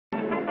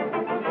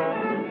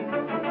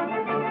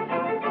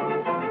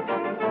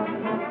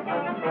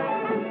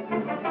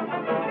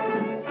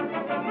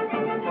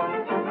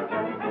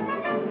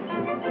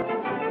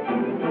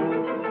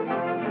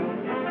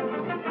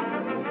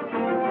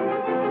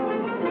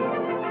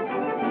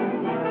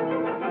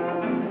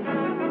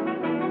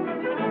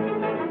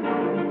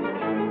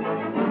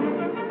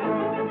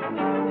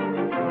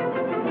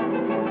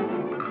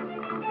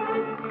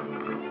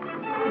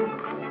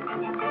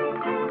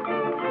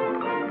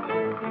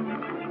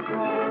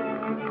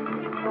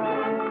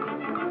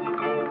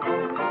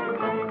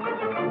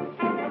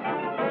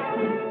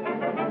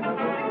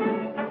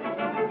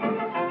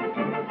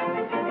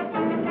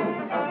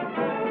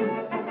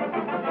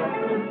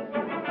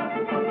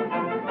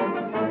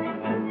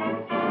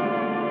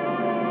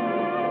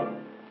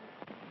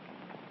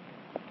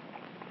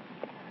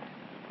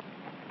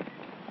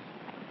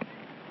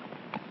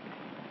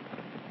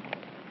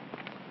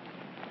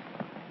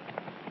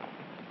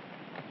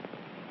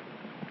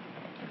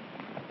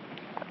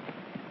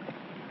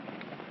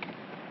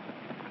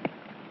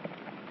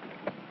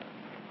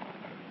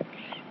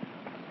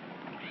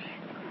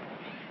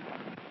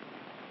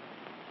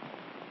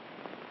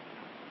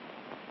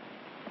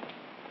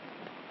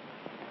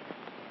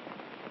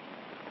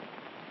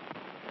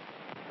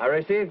I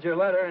received your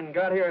letter and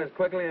got here as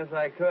quickly as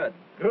I could.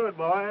 Good,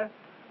 boy.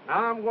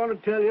 Now I'm going to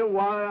tell you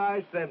why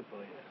I sent for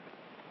you.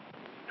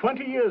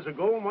 20 years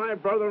ago, my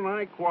brother and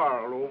I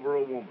quarreled over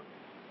a woman.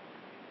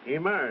 He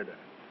married her.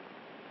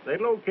 They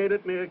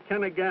located near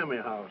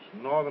Kenegami House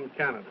in northern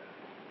Canada.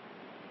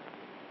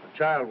 A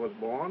child was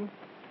born,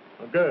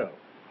 a girl.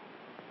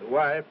 The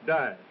wife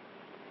died.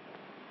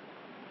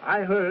 I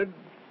heard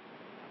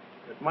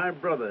that my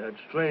brother had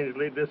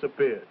strangely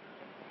disappeared.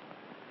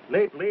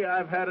 Lately,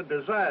 I've had a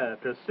desire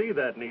to see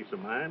that niece of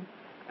mine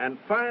and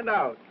find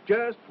out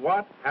just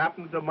what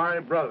happened to my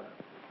brother.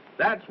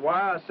 That's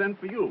why I sent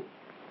for you.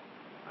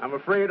 I'm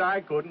afraid I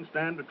couldn't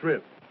stand the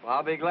trip. Well,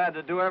 I'll be glad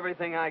to do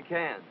everything I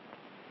can.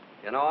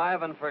 You know, I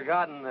haven't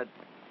forgotten that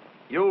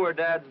you were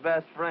Dad's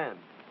best friend.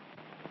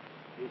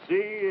 You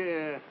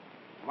see,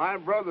 my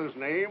brother's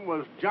name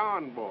was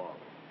John Ball.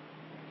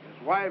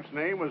 His wife's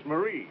name was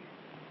Marie.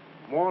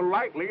 More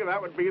likely, that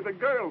would be the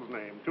girl's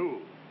name,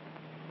 too.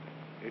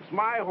 It's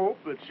my hope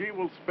that she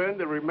will spend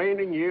the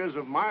remaining years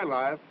of my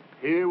life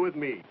here with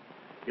me.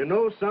 You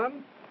know,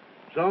 son,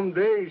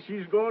 someday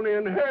she's going to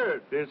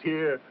inherit this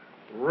here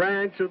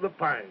ranch of the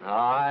Pines. Oh,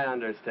 I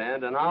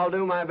understand, and I'll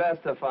do my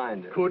best to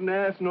find her. Couldn't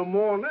ask no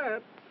more than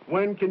that.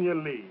 When can you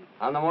leave?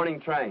 On the morning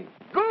train.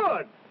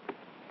 Good!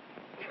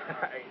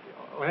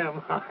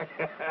 Am I?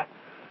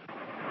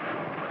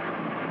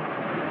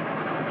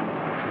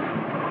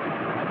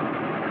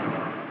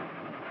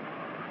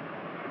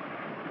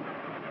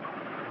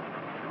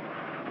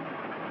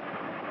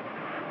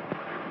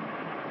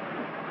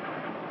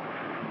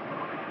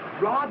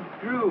 Rod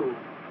Drew,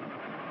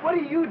 what are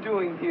you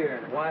doing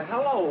here? Why,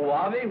 hello,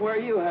 Wabi. Where are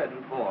you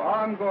heading for? Oh,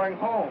 I'm going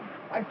home.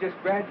 I've just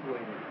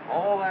graduated.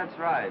 Oh, that's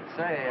right.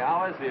 Say,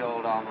 how is the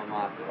old alma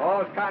mater?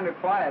 Oh, it's kind of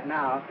quiet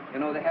now. You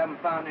know, they haven't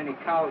found any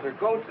cows or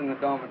goats in the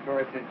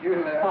dormitory since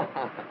you left.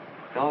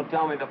 Don't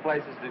tell me the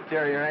place has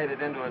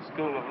deteriorated into a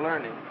school of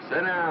learning.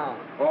 Sit down.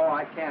 Oh,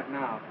 I can't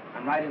now.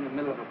 I'm right in the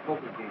middle of a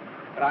poker game.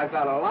 But I've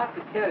got a lot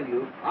to tell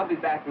you. I'll be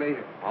back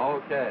later.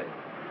 Okay.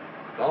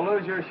 Don't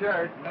lose your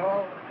shirt.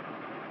 No.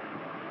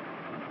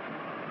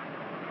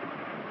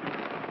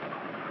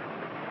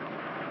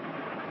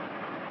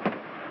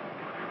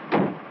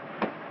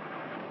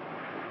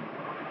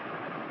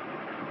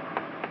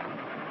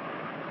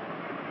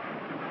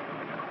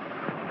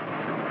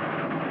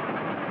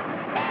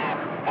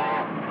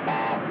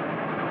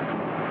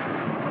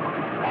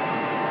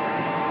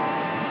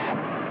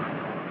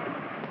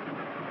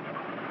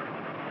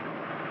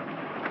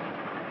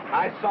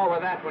 I saw where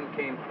that one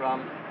came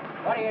from.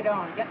 What are you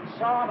doing? Getting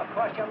sore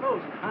because you're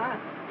losing, huh?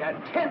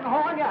 You tin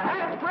horn, you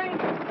half-breed!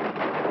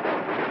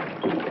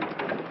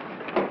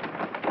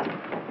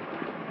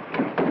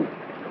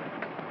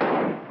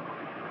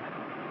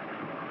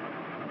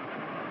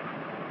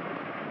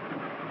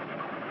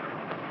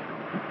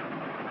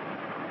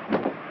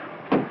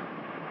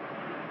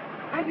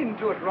 I didn't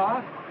do it,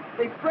 Rod.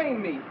 They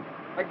framed me.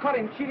 I caught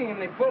him cheating and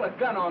they pulled a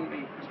gun on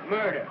me. It's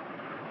murder.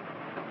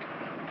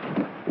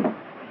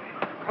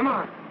 Come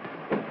on.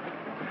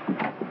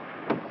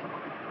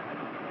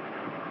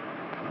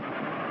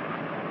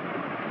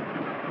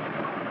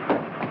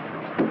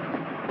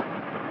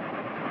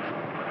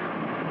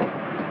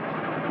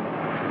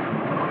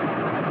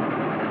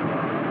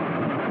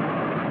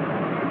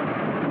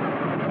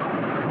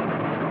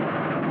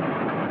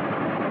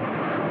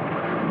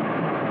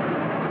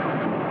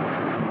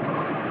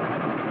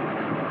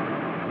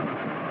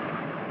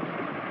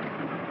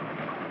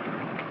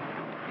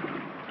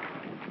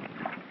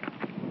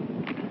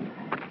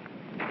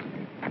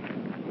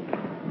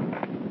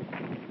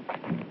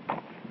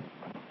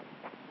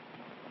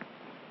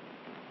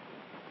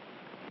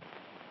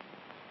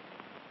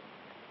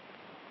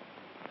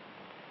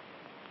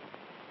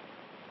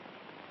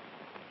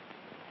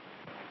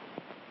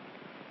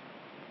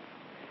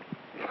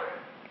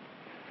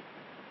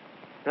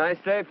 Nice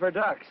day for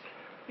ducks.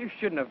 You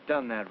shouldn't have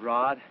done that,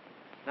 Rod.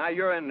 Now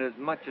you're in it as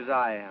much as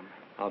I am.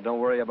 Oh, don't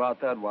worry about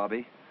that,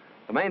 Wabi.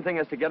 The main thing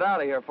is to get out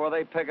of here before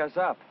they pick us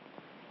up.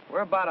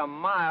 We're about a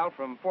mile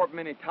from Fort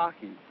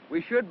Minnetonka.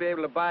 We should be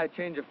able to buy a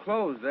change of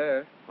clothes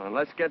there. Well,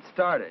 let's get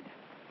started.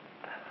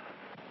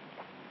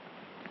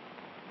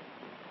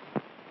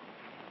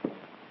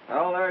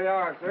 Well, there you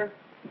are, sir.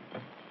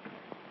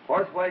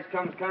 Horse place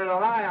comes kind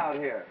of high out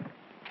here.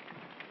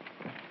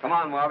 Come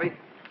on, Wabi.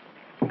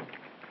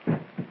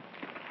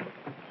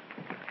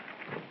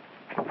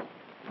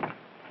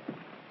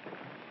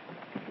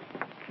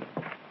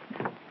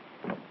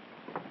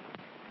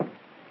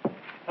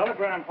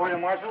 Telegram for you,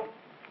 Marshal.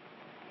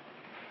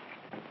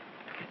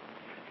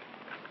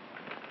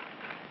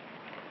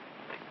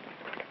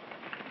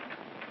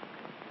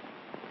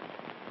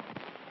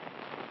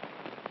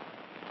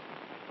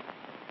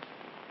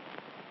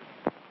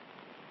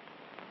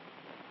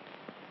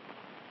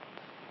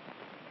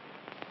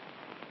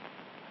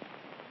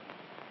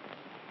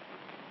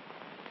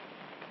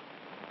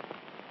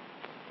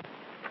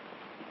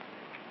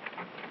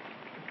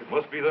 It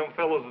must be them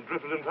fellows that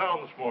drifted in town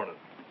this morning.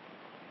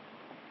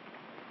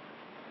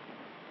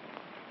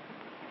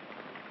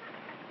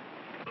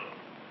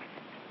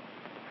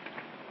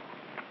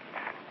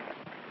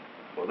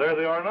 Well, there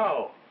they are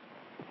now.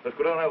 Let's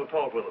go down and have a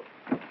talk with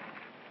them.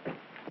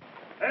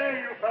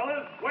 Hey, you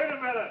fellas, wait a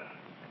minute.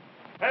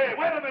 Hey,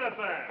 wait a minute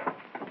there.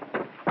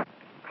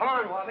 Come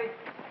on, Wabi.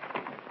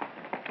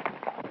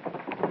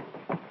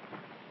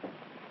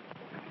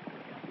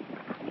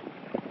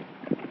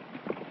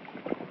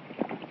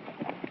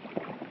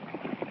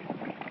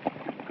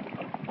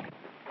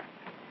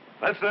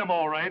 That's them,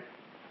 all right.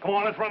 Come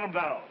on, let's run them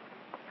down.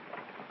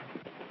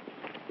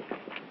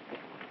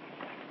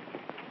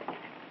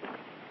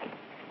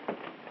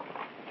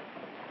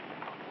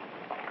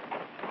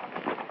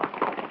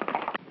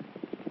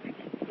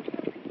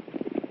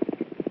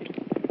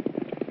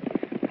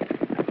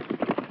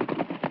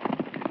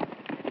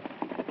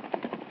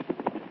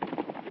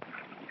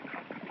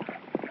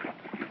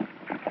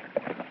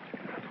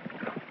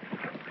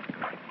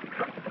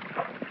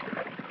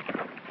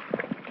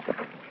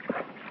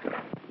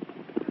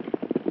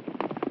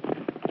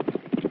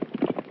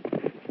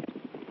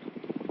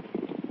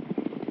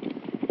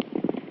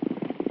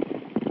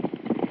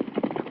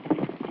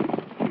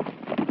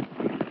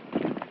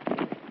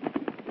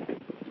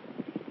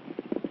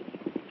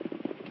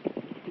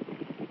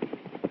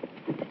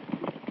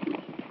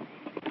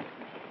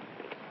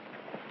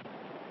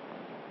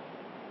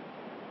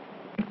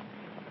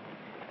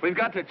 We've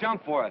got to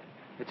jump for it.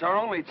 It's our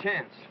only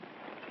chance.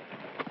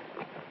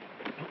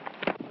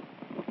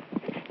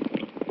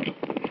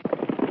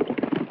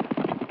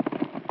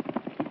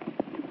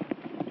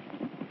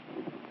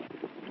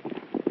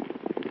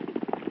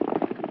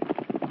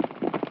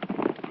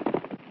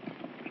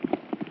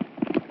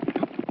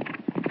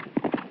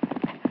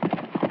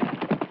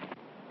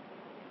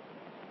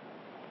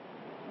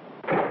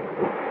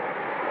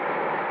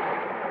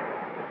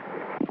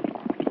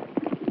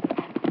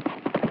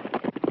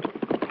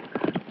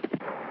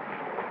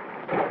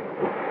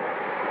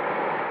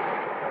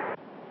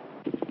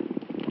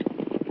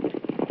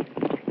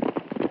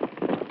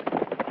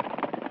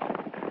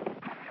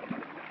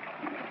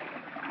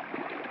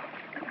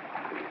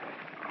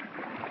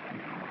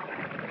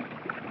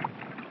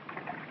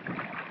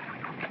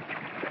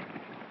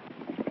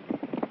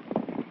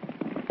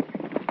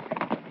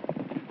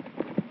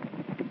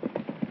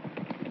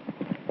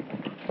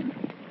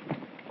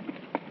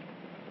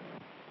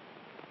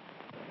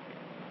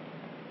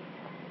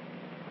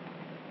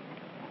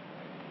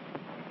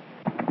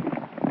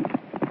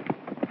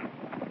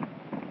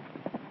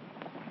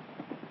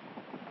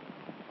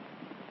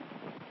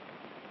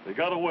 They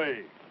got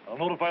away. I'll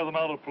notify the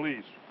mounted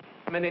police.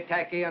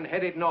 Minnetaki and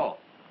headed north.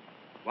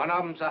 One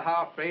of them's a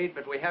half-breed,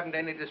 but we haven't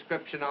any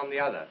description on the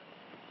other.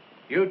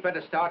 You'd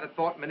better start at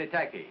Fort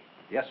Minnetaki.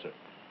 Yes, sir.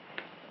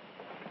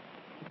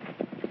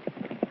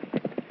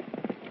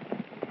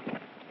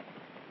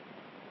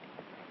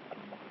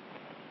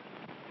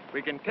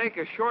 We can take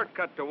a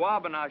shortcut to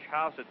Wabanash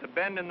House at the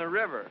bend in the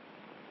river.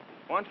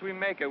 Once we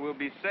make it, we'll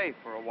be safe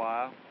for a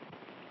while.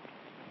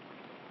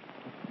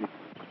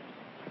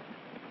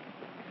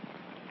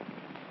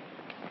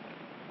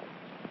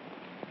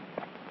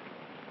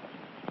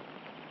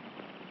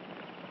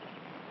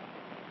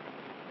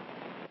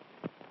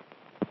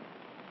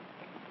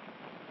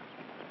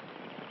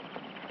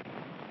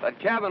 That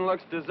cabin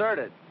looks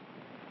deserted.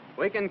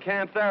 We can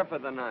camp there for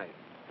the night.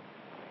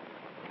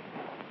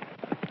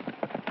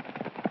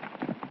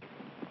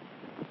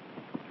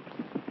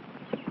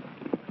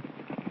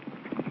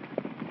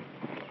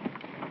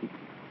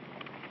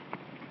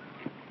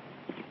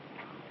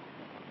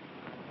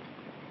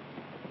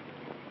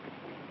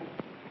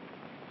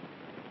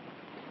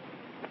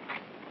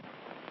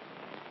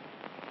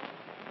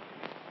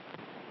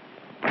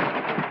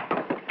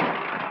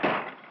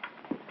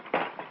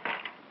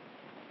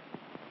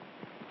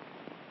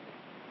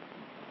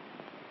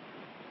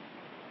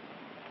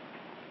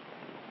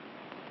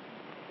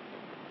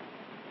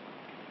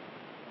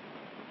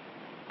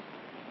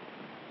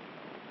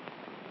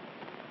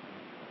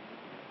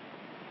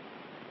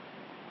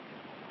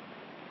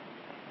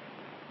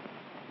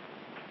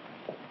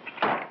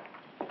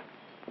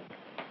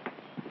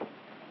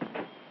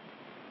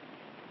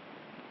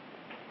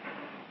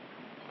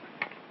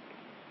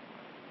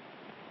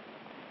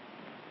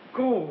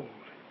 Gold.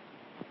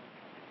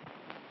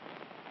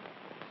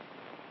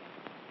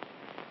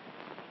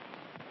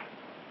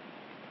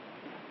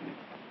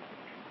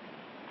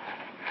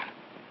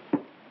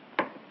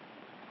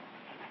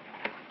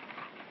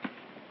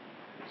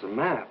 It's a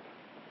map.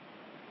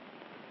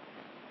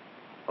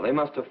 Well, they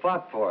must have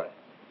fought for it.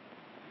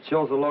 It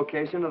shows the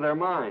location of their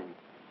mine.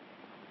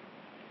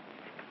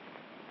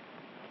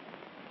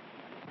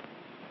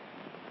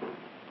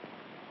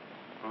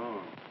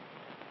 Oh.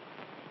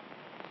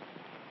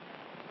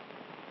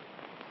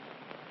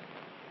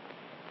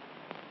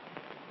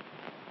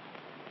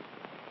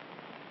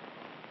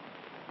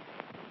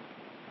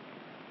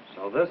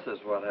 So this is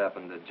what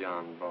happened to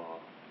John Ball.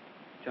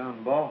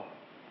 John Ball.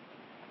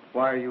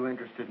 Why are you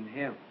interested in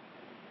him?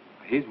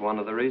 He's one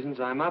of the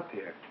reasons I'm up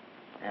here.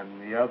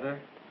 And the other?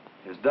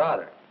 His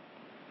daughter.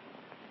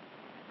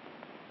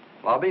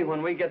 Wabi,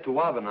 when we get to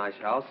Wabanash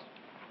House,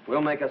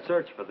 we'll make a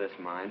search for this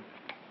mine.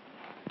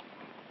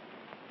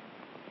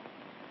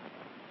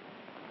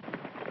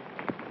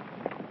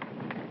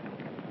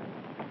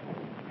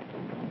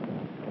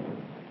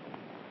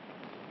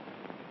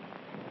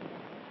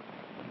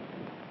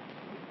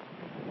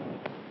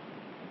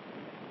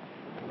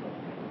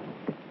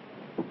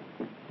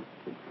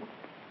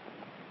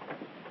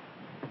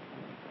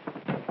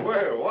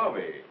 Well,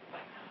 Wabi.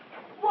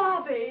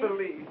 Wabi!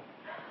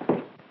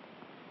 Felice.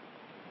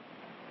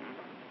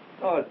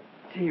 Oh,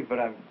 gee, but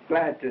I'm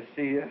glad to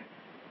see you.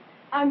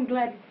 I'm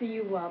glad to see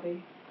you,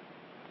 Wabi.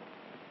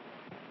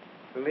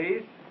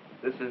 Felice,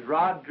 this is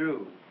Rod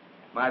Drew,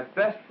 my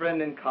best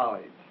friend in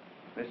college,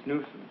 Miss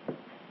Newsom.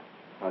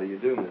 How do you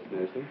do, Miss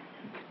Newsom?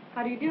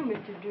 How do you do,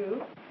 Mr.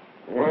 Drew?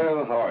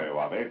 Well, how are you,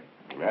 Wabi?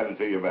 Glad to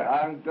see you back.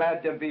 I'm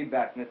glad to be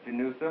back, Mr.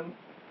 Newsom.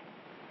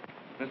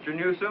 Mr.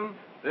 Newsom,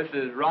 this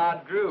is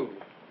Rod Drew.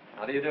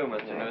 How do you do,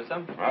 Mr.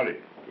 Newsom? Howdy.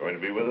 Going to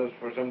be with us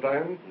for some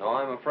time? No,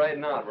 I'm afraid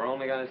not. We're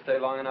only going to stay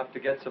long enough to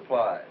get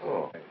supplies.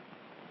 Oh.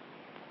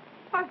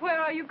 Why, where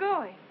are you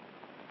going?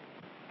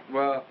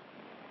 Well,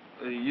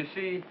 you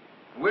see,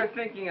 we're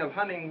thinking of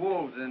hunting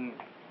wolves, and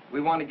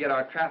we want to get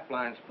our trap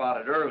line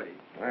spotted early.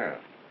 Yeah.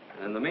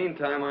 In the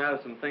meantime, I have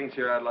some things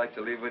here I'd like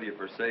to leave with you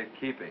for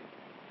safekeeping.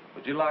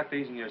 Would you lock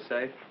these in your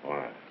safe?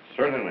 Why,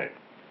 certainly.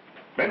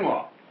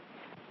 Benoit.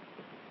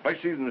 Place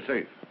these in the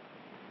safe.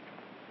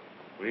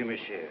 Oui,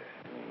 monsieur.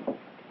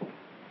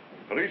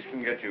 Police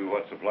can get you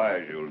what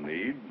supplies you'll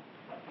need.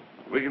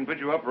 We can put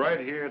you up right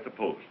here at the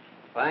post.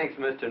 Thanks,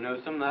 Mr.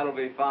 Newsom. That'll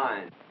be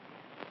fine.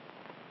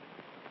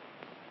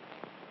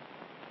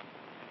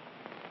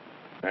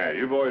 Yeah,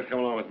 you boys come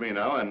along with me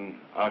now, and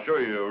I'll show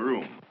you your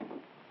room.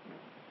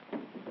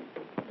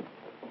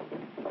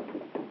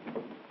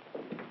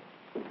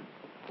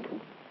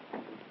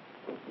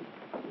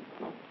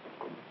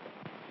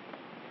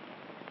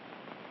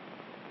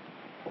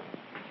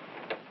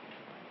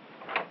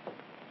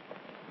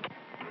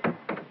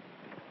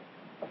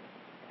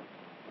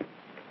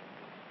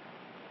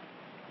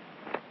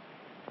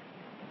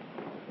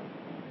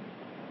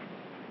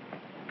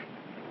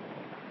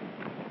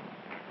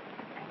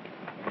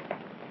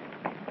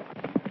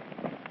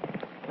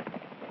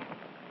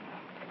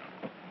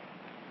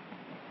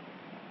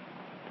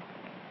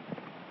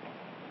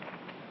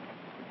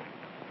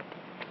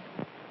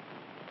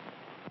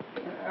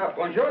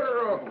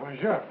 Bonjour.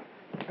 Bonjour.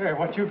 Hey,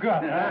 what you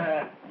got,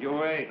 huh? You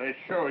wait, let's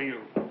show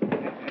you.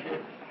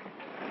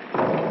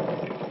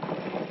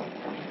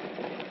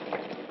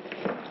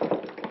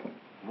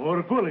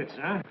 More bullets,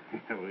 huh?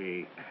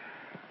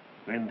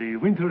 When the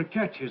winter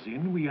catches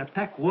in, we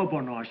attack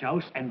Wabanaw's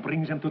house and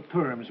bring them to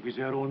terms with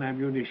their own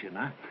ammunition,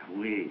 huh?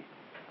 Oui.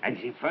 And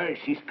the fur,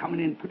 she's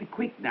coming in pretty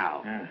quick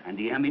now. Yeah. And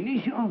the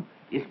ammunition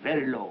is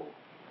very low.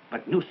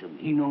 But Newsom,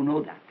 he no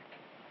know that.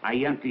 I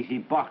empty the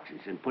boxes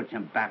and put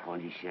them back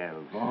on the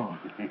shelves. Oh.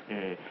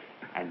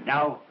 And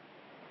now,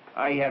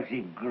 I have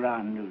the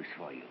grand news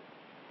for you.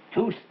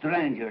 2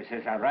 strangers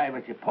has arrived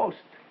at the post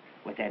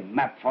with a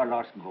map for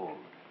lost gold.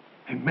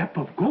 A map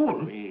of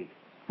gold? Oui.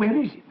 Where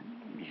is it?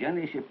 Je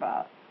ne sais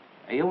pas.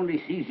 I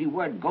only see the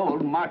word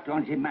gold marked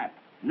on the map.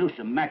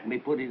 Newsom Mac may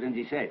put it in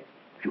the safe.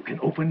 You can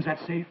open that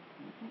safe?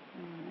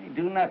 I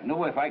do not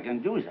know if I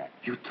can do that.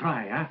 You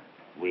try, huh?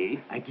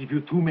 Oui. I give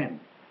you 2 men.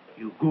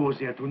 You go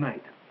there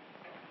tonight.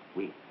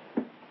 Oui.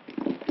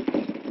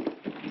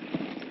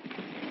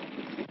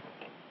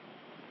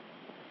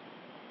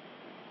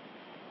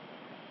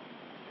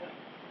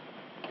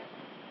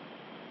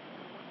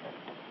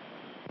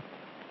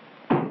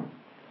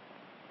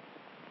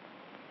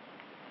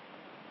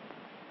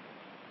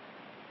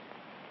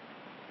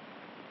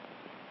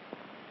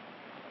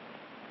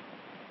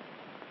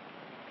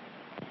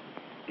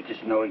 It is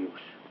no use.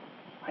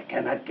 I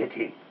cannot get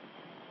in.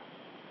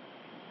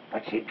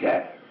 But the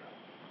girl,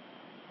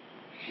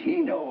 she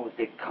knows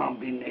the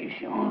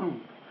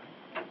combination.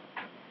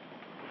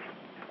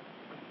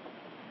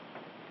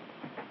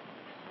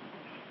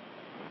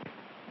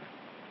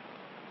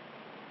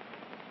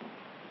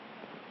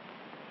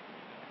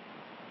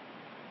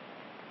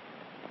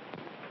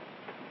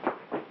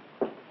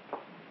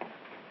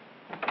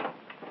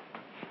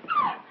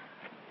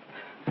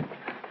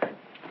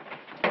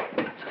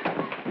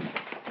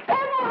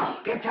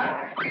 Get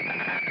her!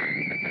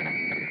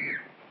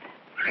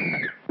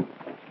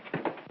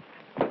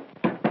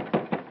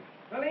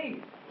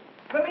 Felice!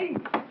 Felice!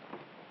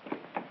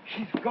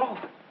 She's gone.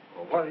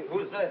 Well,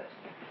 who's this?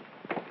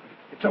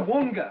 It's a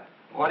Wonga.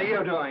 What are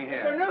you doing Mr.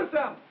 here?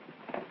 Newsom!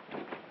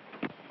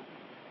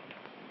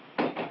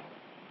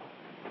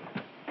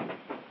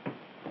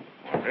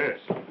 What's this?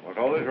 What's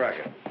all this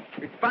racket?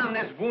 We found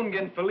this Wonga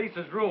in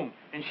Felice's room,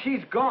 and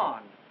she's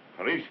gone.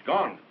 Police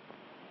gone.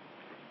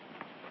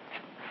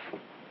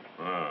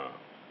 Ah.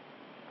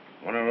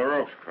 One of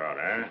LaRoque's crowd,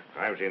 eh?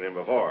 I've seen him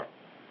before.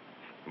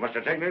 Must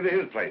have taken her to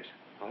his place.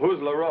 Who's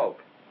LaRoque?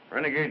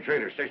 Renegade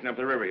trader stationed up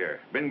the river here.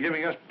 Been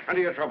giving us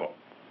plenty of trouble.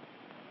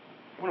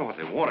 I wonder what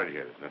they wanted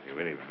here. There's nothing of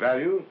any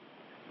value.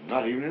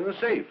 Not even in the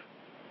safe.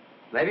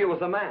 Maybe it was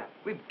the map.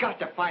 We've got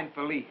to find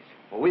Felice.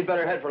 Well, we'd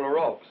better head for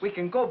LaRoque's. We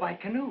can go by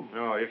canoe.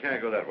 No, you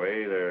can't go that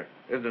way. There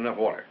isn't enough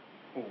water.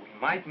 Oh, we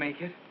might make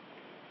it.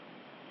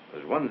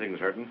 There's one thing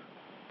certain.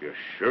 You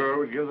sure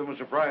would give them a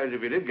surprise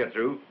if you did get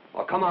through.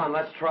 Well, come on,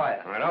 let's try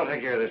it. All right, I'll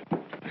take care of this.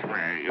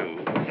 Where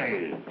you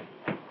say?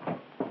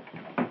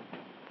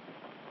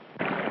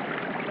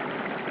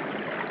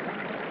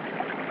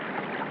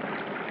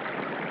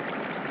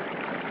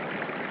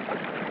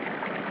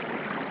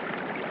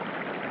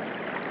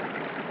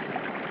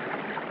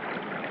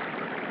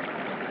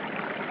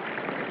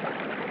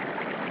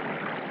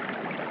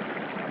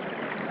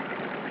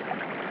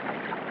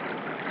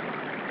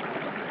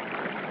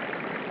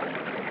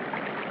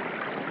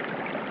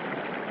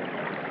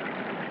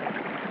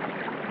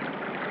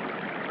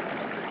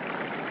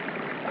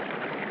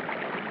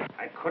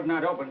 could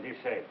not open this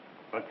safe.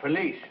 But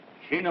Felice,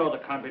 she know the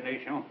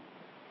combination.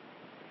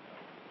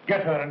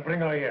 Get her and bring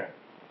her here.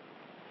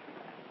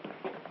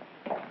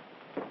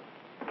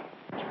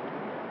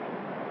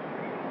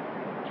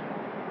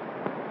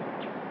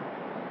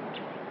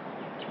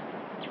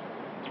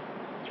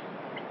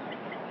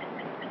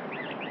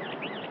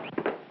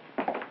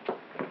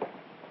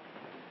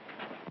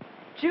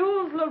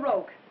 Jules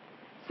LaRoque.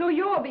 So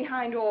you're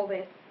behind all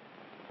this.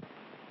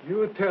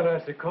 You tell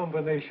us the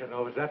combination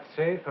of that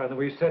safe and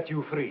we set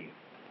you free.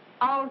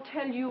 I'll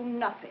tell you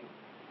nothing.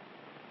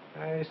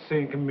 I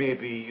think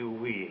maybe you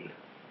will.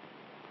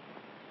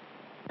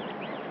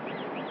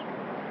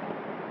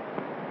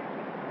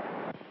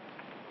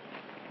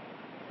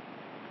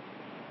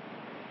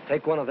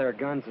 Take one of their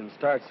guns and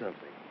start something.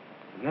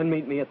 And then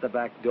meet me at the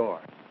back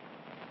door.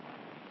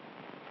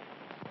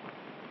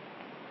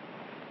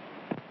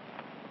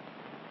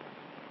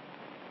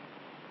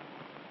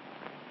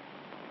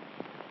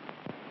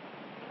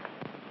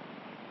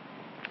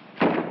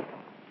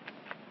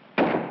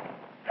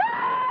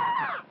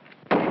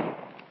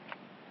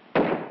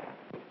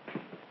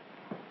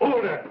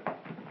 Order!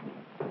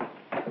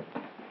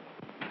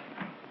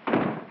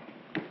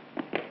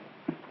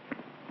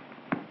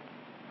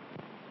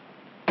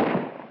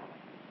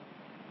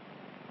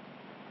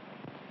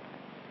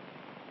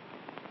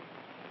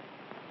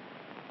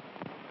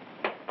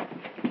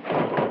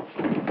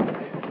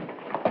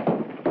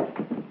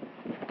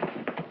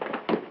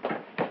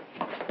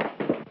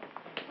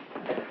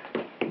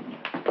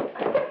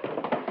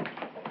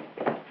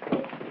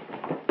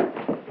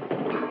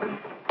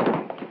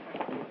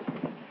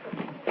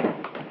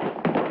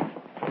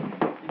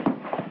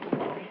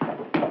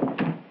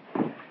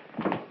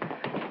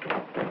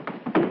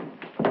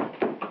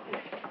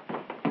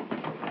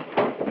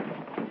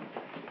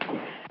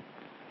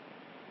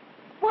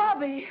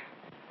 Wabi!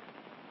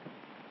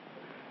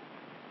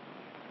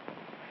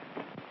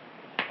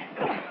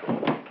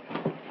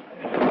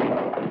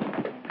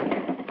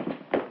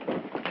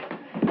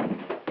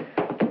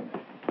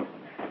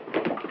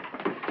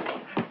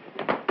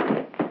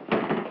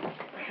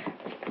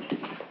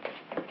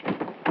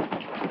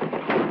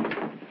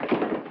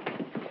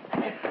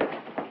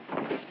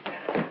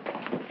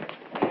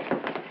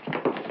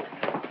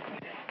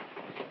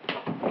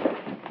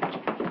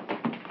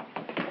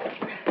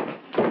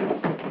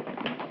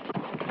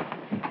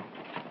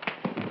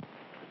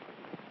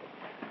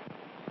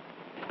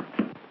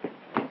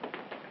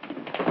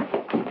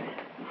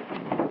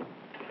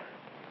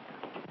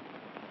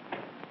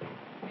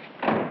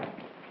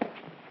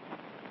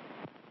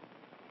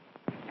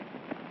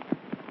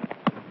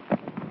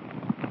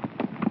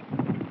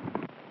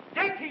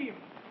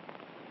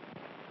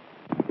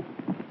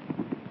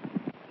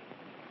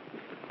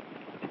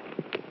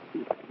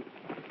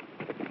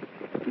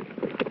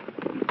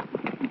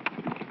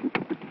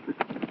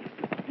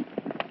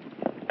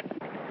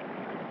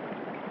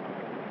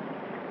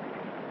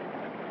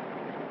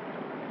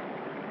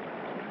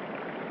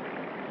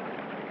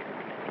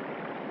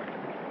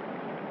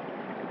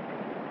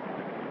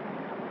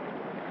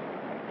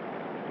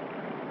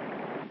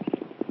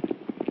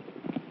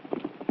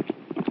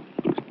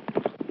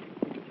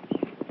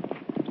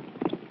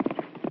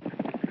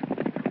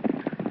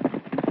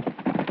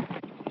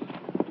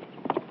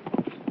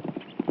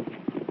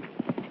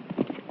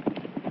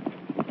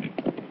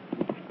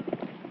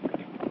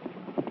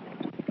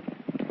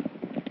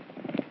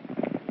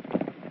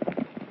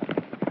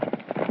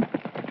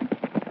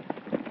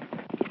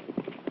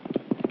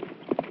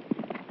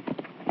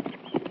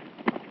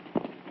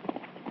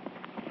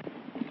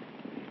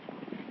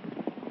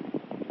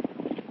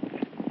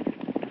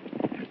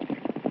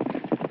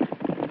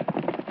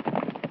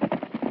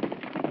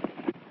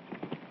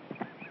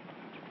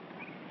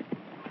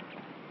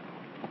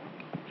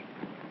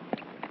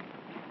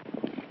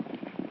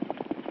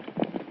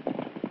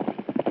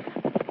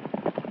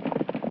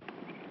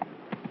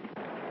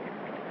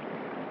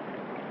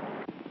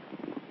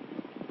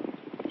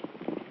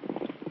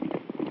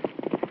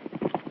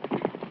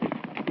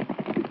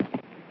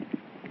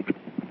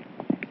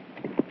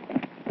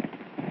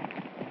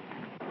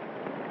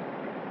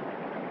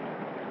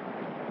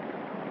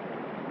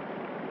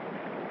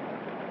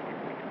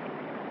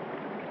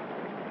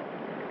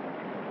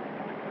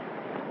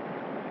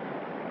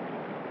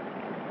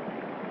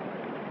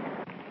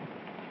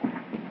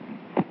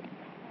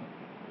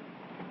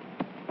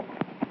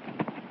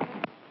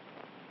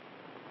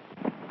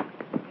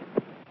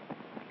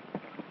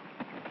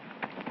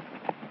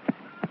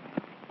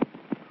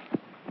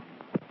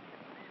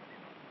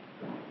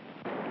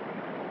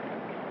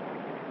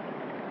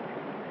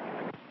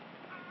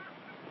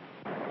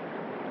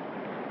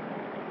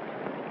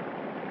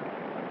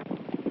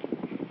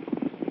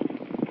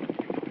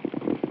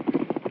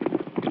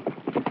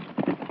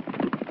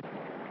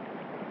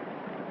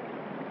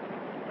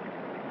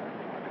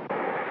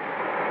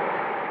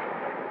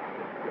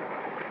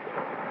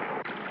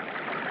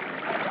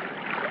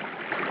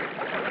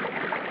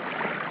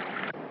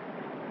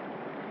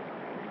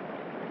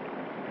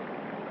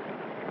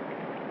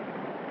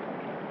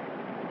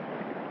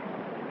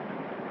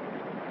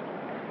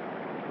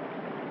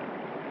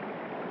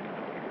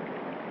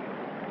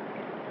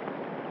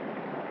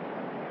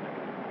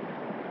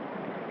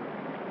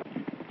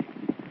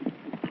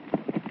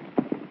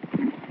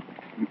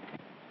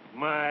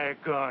 My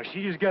gosh,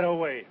 she's got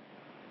away.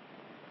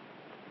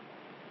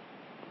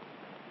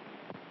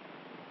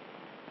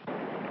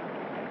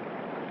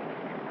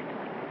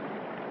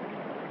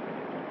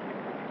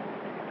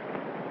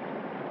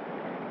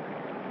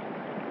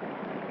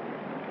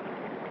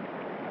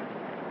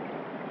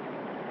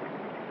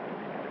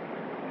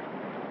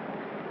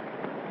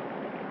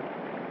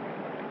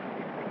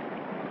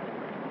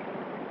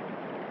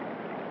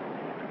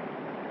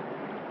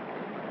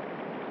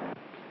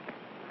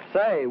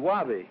 Say,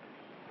 Wabi,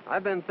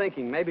 I've been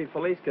thinking maybe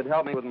police could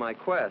help me with my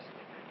quest.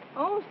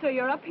 Oh, so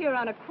you're up here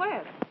on a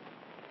quest.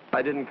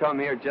 I didn't come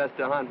here just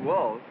to hunt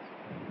wolves.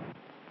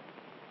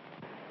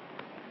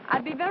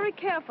 I'd be very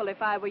careful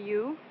if I were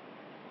you.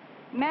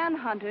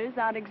 Manhunters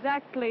aren't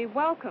exactly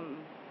welcome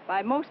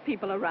by most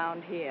people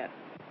around here.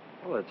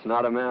 Well, it's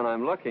not a man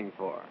I'm looking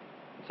for.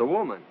 It's a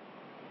woman.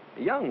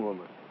 A young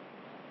woman.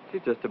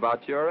 She's just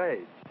about your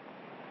age.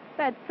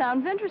 That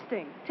sounds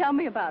interesting. Tell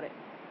me about it.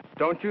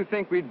 Don't you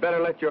think we'd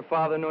better let your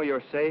father know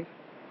you're safe?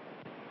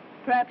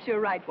 Perhaps you're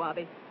right,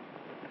 Wabi.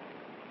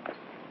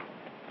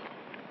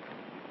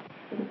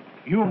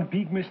 You a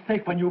big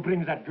mistake when you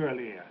bring that girl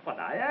here. But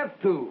I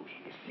have to.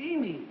 She see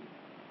me.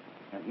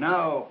 And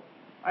now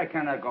I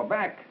cannot go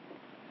back.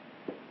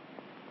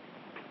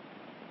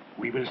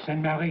 We will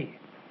send Marie.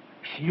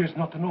 She is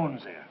not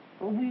known there.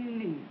 Oh,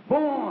 really?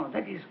 Bon,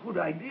 that is good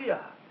idea.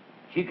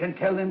 She can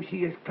tell them she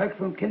is clerk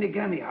from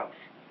Kenegami house.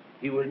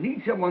 He will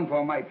need someone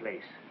for my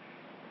place.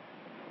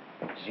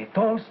 The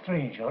tall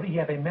stranger, he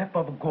have a map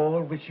of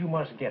gold which you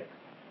must get.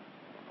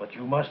 But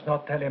you must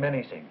not tell him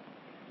anything.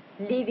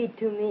 Leave it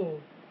to me.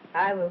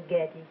 I will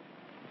get it.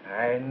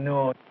 I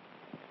know.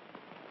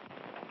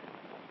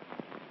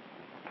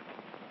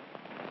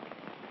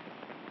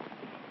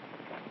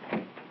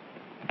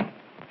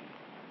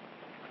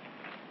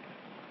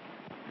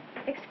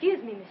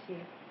 Excuse me,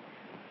 monsieur.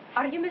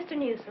 Are you Mr.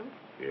 Newsom?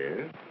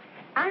 Yes?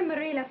 I'm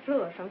Marie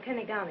Lafleur from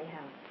Kenegami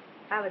house.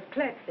 I was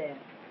clerk there.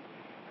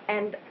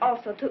 And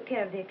also took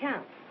care of the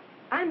accounts.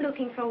 I'm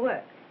looking for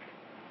work.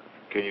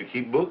 Can you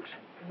keep books?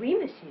 Oui,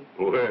 monsieur.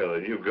 Well,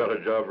 then you've got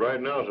a job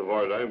right now, so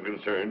far as I'm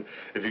concerned,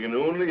 if you can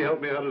only help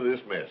me out of this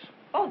mess.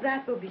 Oh,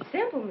 that will be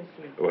simple,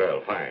 monsieur.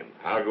 Well, fine.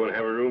 I'll go and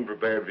have a room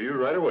prepared for you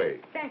right away.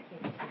 Thank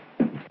you, monsieur.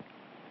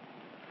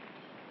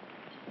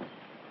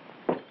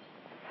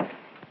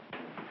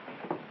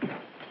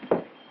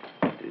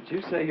 Did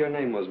you say your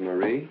name was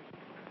Marie?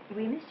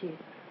 Oui, monsieur.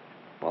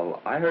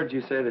 Well, I heard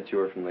you say that you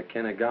were from the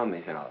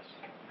Kenegami house.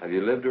 Have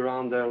you lived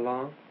around there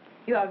long?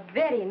 You are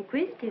very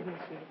inquisitive,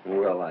 monsieur.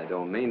 Well, I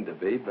don't mean to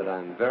be, but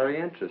I'm very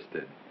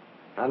interested.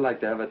 I'd like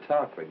to have a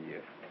talk with you.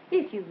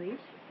 If you wish.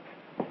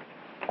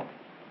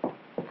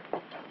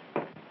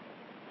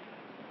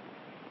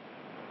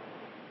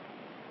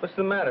 What's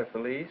the matter,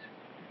 Felice?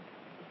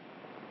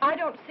 I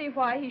don't see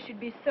why he should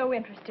be so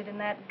interested in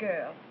that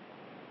girl.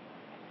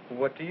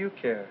 What do you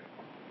care?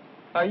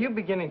 Are you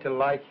beginning to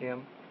like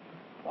him?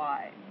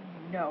 Why,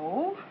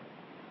 no.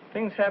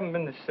 Things haven't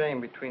been the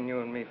same between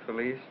you and me,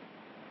 Felice.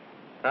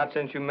 Not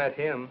since you met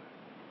him.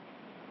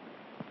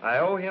 I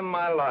owe him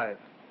my life,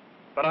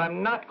 but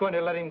I'm not going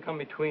to let him come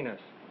between us.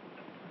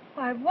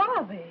 Why,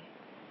 Wabi,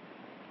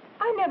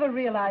 I never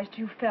realized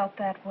you felt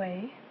that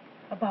way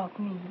about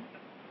me.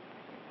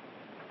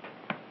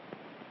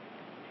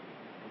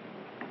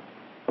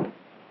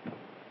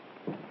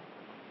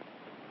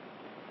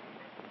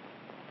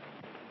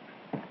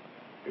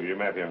 Here's your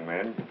map, young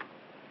man.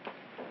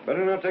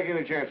 Better not take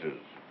any chances.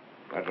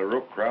 That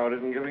LaRoque crowd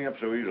isn't giving up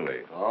so easily.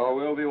 Oh,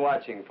 we'll be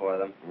watching for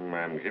them.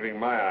 I'm keeping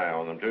my eye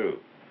on them, too.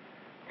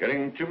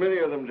 Getting too many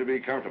of them to be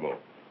comfortable.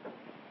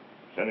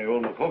 Sending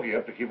old McCokey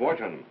up to keep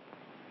watch on them.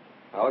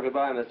 Oh,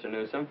 goodbye, Mr.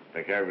 Newsom.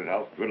 Take care of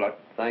yourself. Good luck.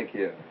 Thank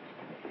you.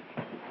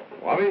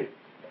 Wabi,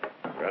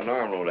 got an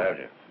armload, have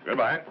you?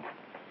 Goodbye.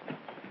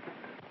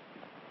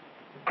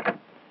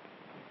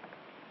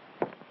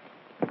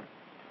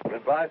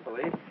 Goodbye,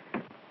 Felice.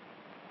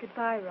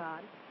 Goodbye,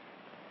 Rod.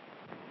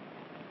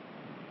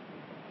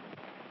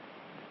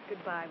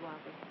 Goodbye,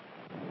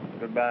 Wabi.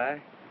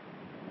 Goodbye,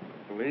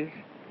 Felice.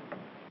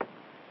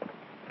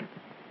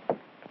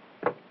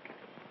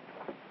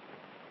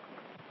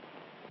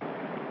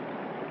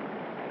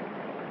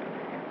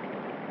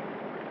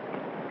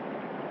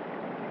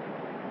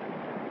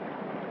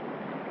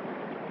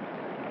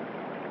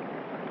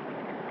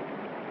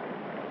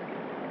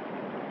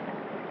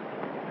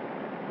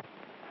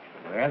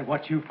 Well,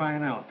 what you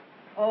find out?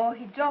 Oh,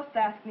 he just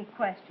asked me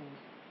questions.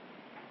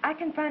 I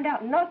can find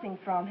out nothing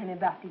from him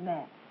about the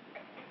map.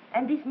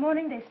 And this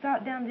morning they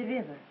start down the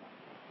river.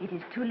 It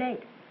is too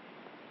late.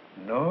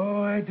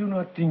 No, I do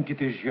not think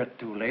it is yet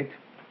too late.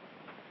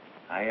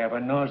 I have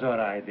another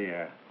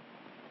idea.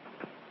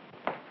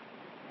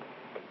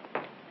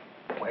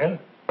 Well?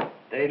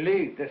 They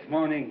leave this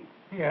morning.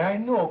 Yeah, I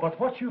know, but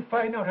what you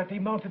find out at the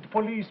mounted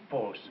police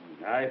post?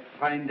 I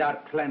find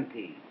out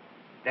plenty.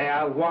 They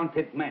are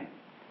wanted men.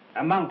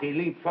 A Mountie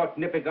leave Fort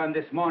Nipigon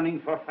this morning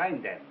for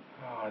find them.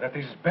 Oh, that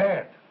is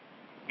bad.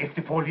 If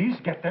the police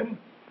get them,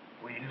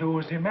 we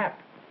lose the map.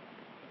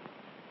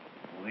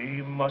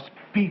 We must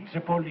beat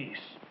the police.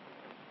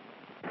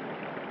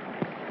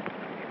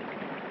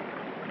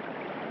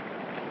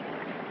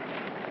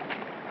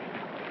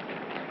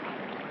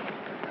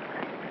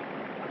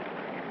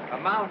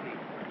 Mountie.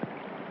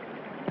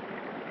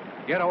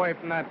 Get away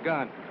from that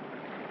gun.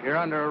 You're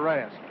under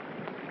arrest.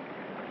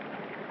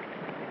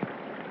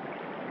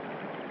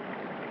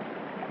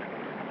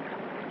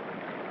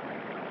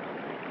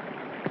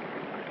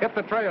 Hit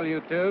the trail,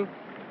 you two.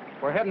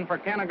 We're heading for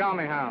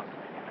Kenagami House.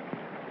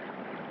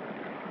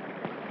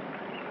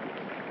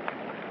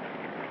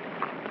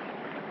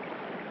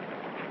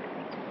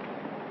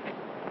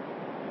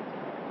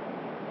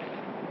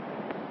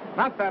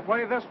 Not that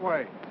way, this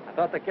way. I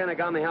thought the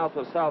Kenagami house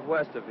was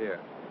southwest of here.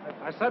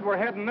 I said we're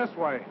heading this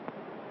way.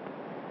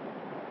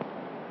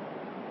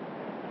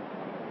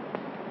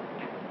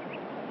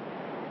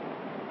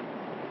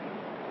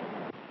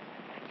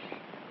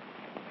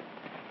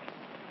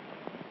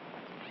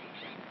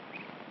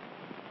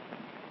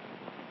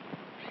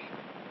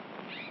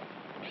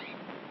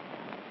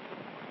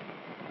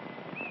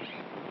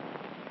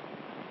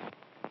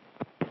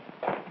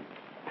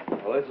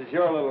 Well, this is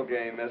your little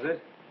game, is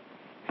it?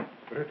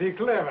 Pretty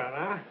clever,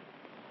 huh?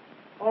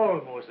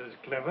 Almost as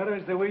clever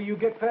as the way you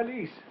get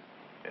police.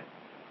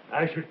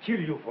 I should kill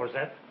you for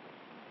that.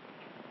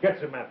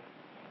 Get the map.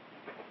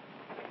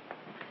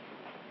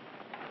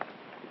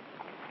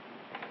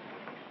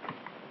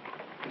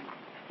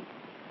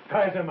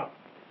 Tie them up.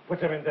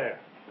 Put them in there.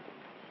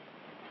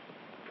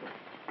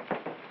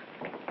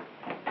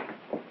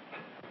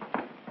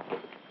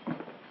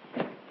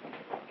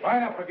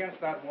 Line up against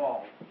that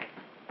wall.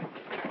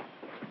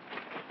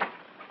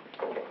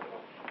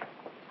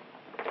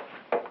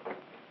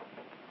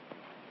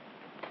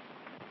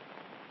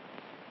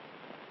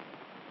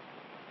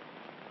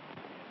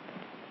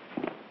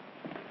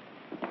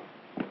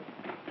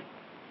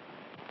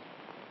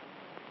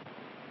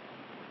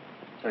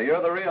 So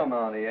you're the real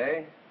Mountie,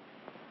 eh?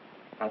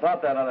 I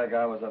thought that other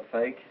guy was a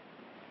fake.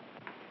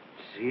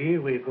 See,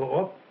 we go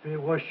up the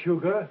Wash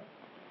Sugar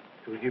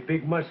to the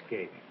big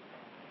muskeg.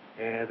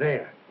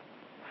 There.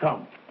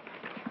 Come.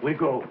 We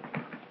go.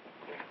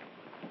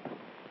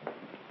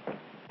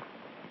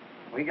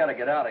 We gotta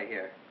get out of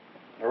here.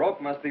 The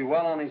rope must be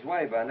well on his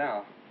way by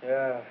now.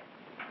 Yeah,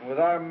 with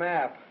our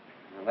map.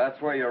 Well,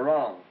 that's where you're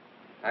wrong.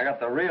 I got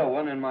the real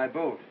one in my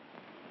boot.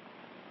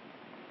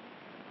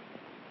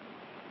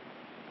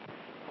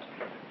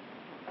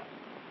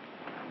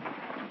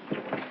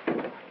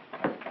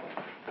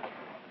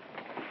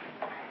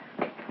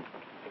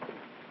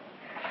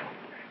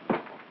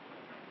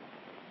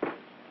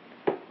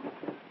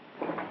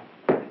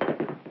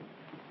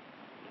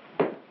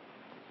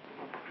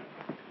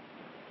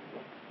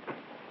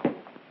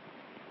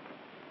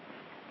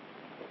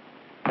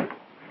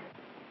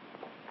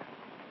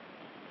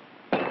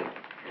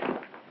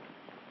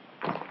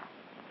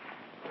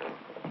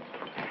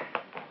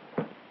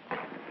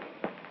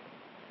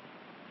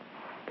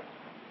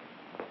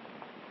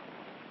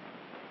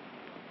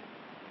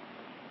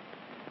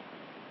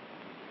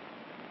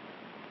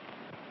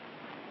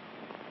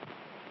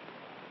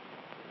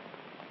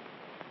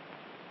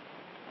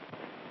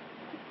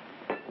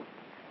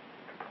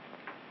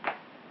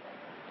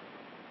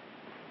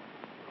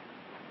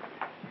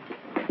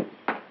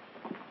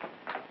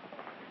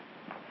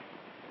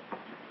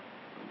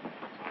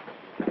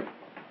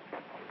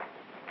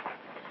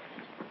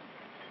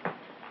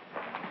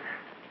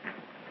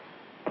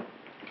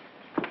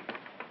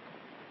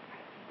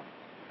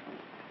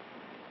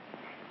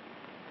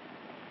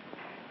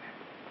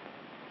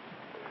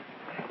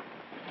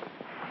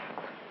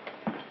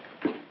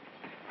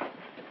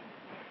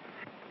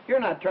 You're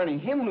not turning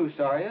him loose,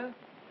 are you?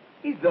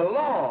 He's the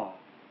law.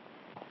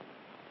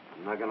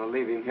 I'm not gonna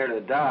leave him here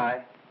to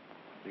die.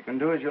 You can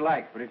do as you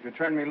like, but if you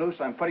turn me loose,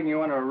 I'm putting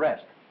you under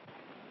arrest.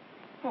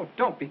 Oh,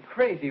 don't be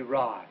crazy,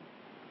 Rod.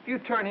 If you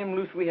turn him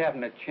loose, we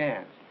haven't a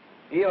chance.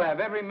 He'll have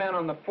every man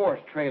on the force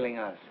trailing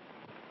us.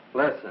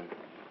 Listen,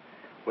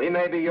 we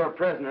may be your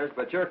prisoners,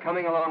 but you're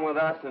coming along with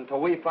us until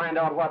we find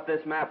out what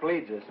this map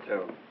leads us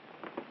to.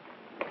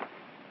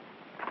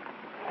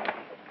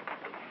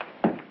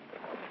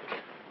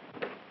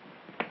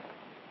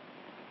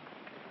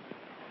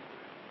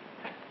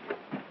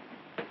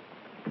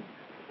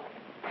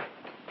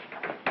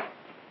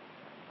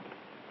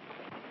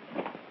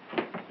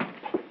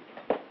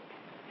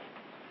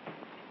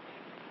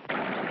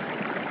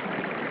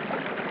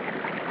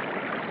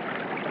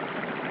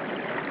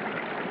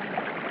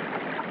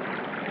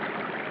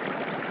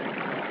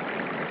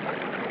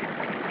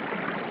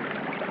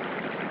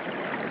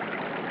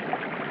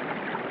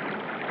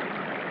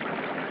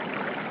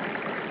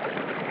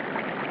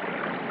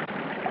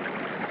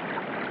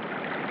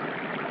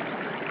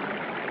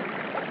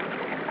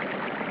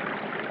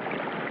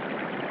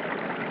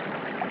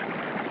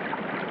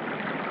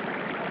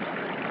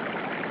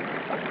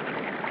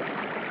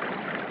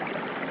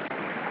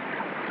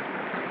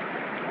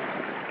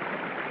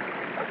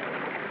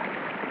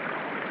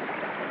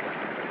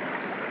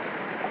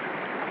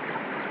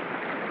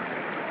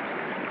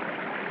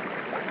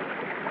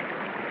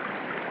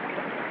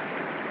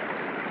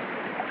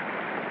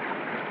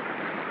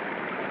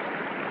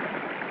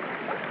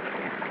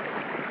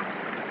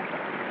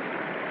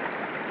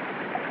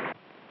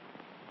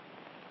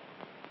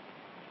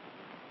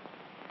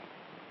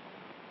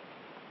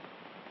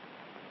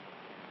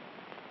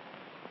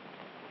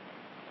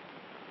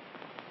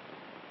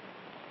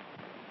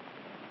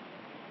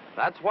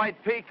 That's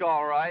White Peak,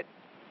 all right.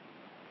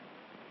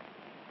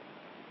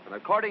 And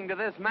according to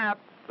this map,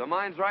 the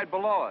mine's right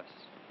below us.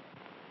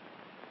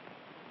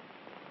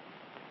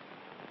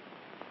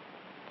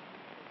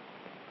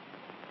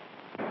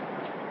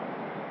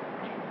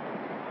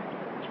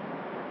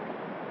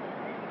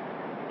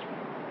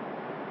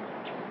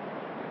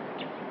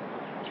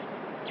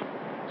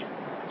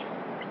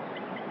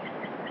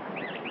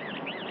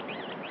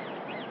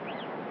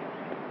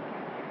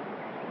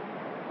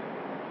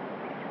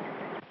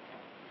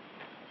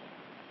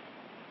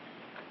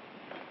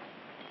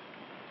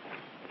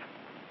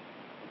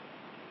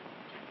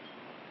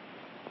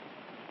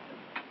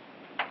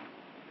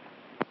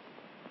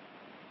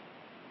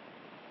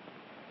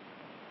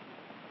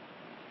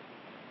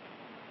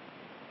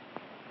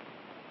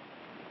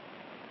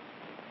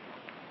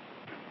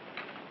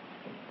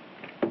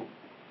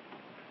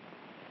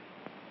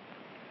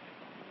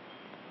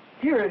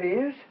 Here it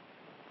is.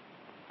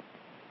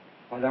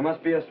 Well, there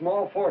must be a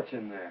small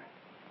fortune there.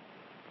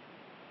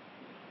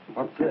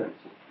 What's this?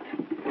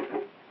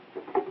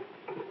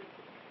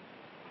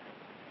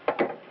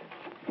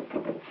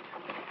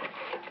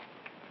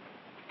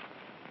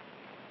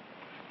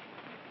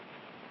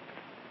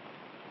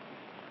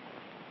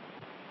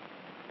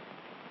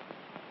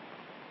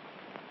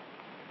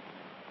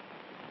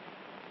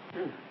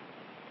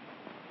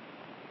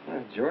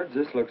 Well, George,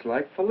 this looks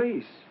like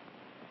Felice.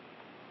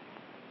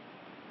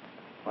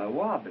 Why,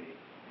 Wabi.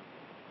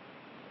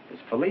 Is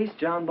Felice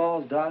John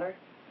Ball's daughter?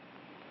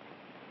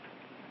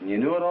 And you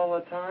knew it all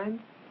the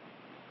time?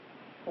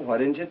 Well, why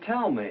didn't you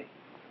tell me?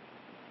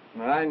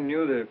 Well, I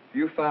knew that if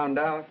you found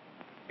out,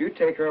 you'd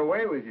take her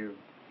away with you,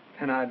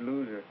 and I'd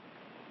lose her.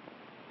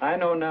 I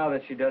know now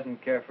that she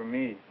doesn't care for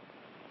me.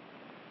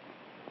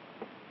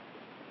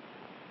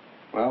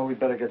 Well, we'd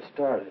better get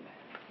started.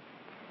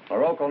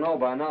 Laroque will know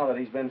by now that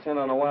he's been sent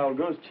on a wild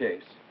goose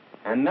chase,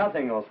 and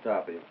nothing will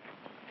stop him.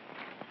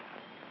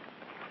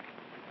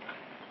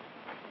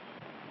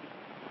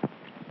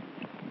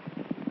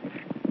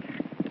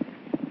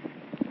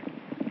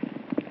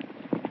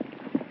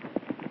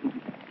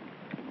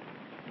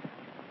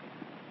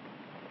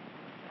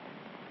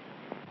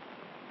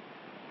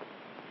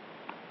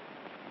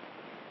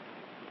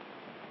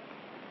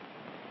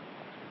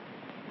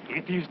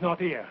 It is not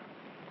here.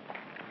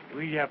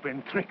 We have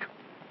been tricked.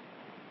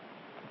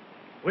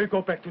 We'll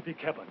go back to the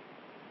cabin.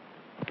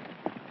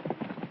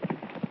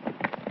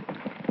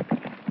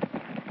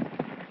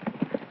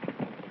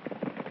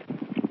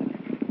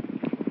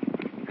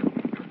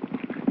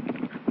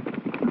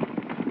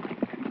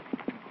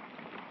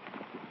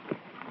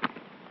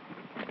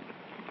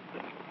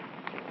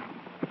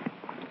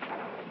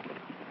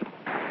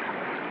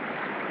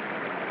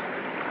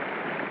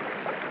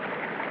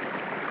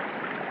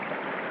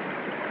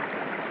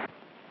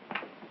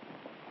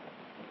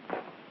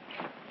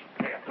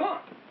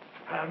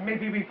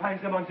 Maybe we find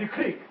them on the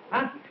creek,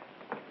 huh?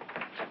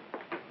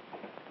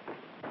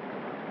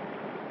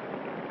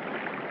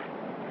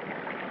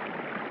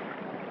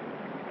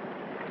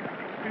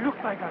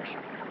 Look, my gosh.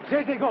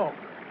 There they go.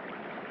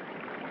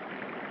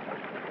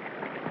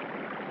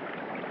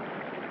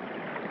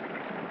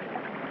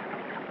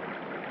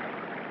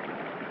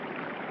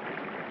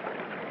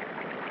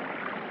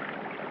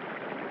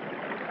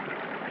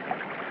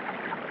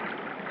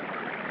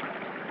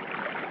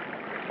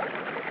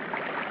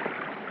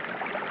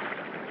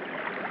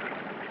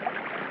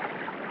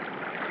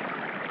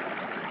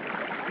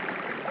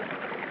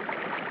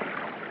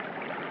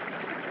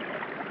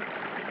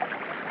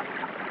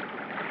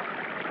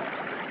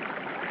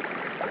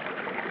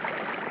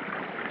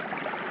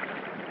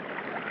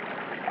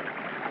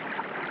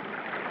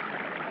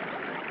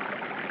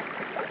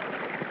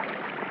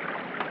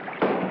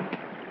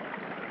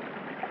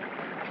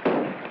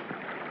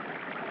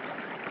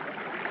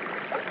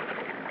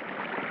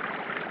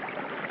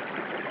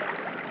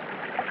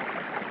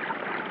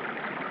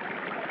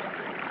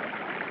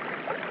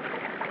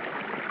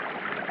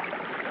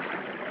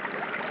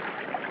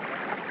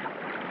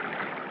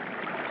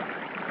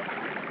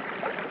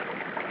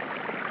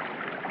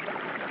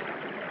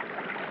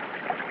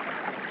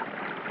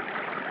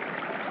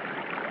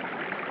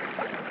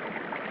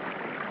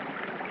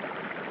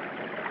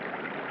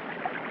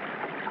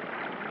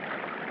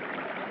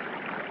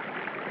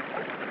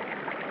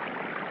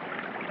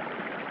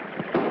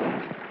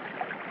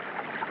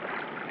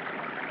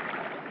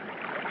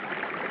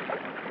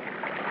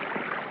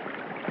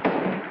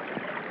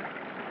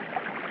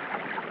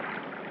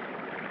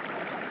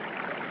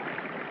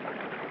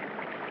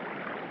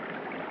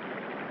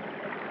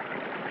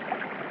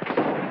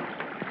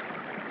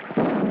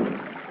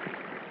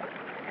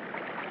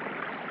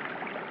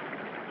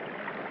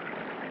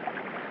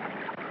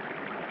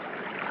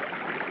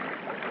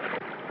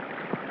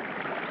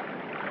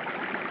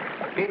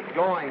 Keep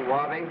going,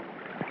 Wabi.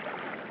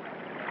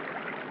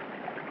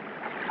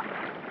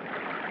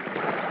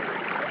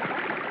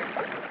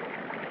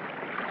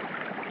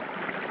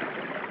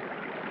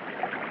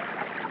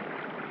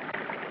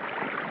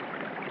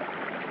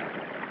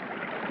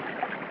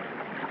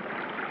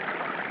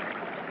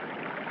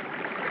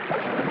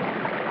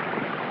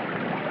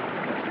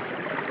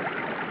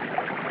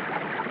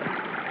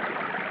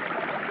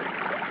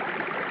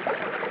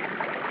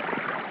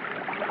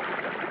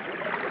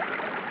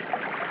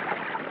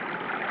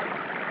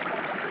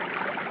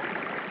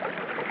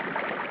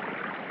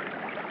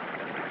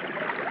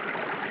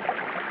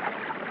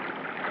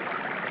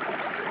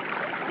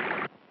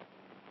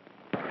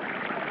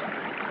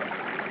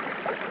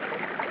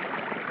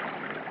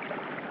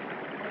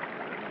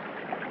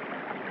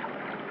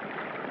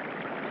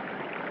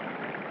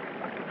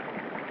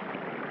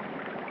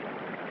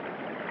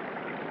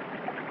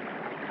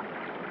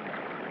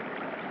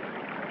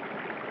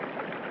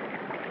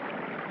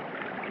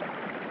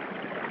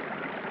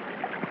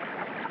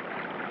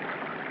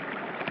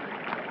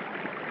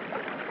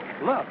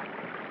 Look.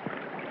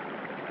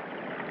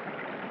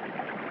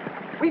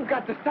 We've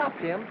got to stop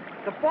him.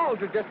 The falls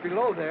are just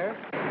below there.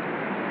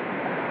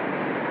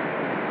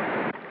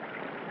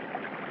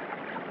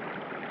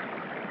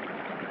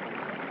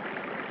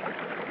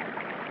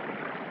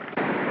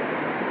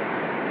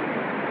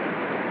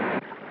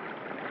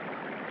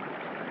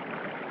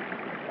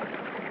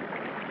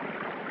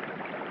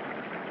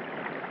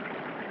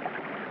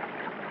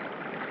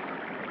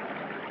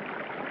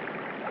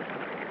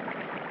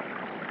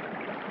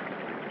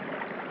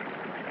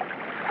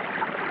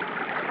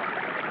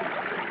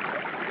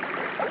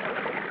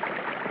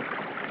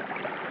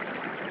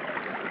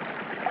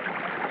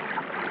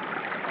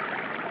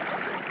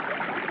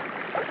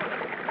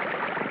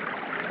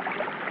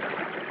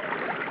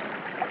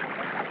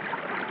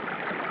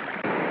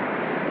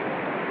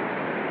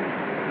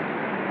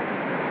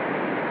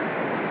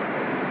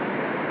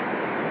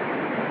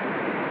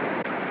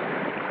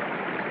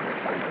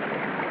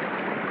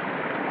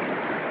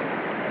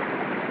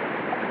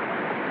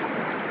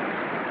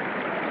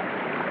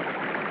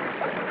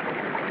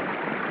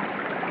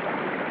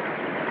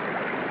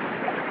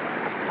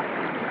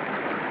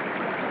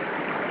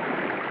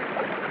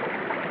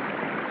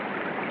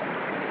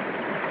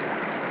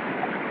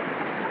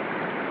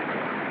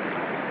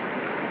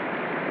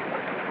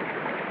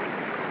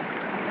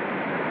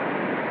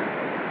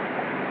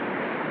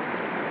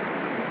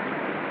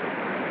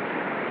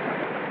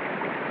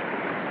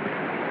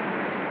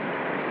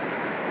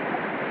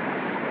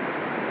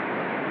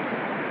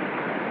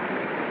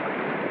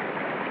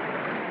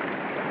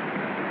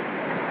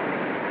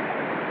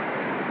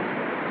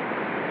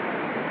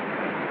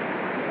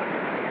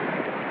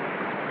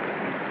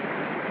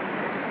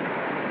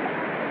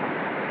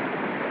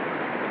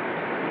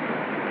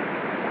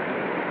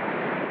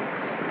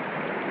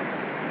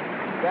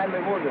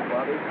 Badly wounded,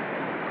 Wabi.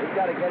 We've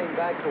got to get him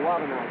back to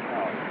Wabi's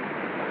house.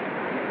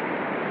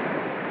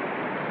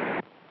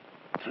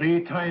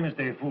 3 times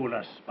they fool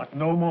us, but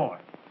no more.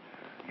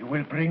 You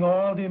will bring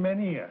all the men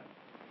here.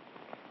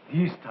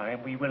 This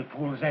time we will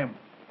fool them.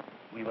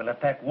 We will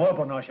attack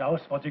Wabi's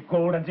house for the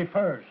gold and the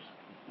furs.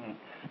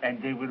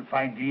 And they will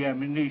find the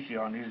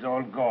ammunition is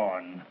all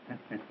gone.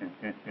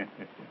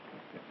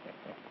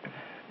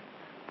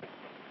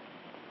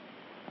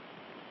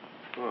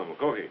 Oh,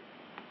 McCokie.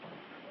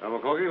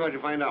 McCokie, what'd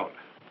you find out?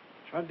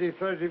 20,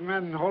 30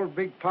 men, whole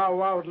big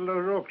powwow of the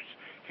rooks.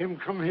 Him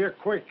come here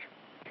quick.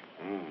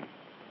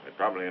 They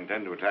probably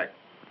intend to attack.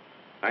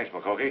 Thanks,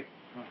 McCokie.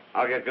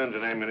 I'll get guns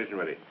and ammunition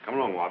ready. Come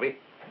along, Wabi.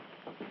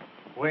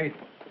 Wait.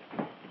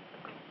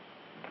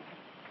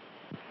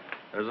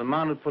 There's a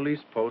mounted police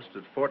post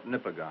at Fort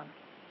Nipigon,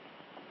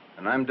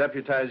 and I'm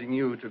deputizing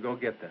you to go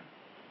get them.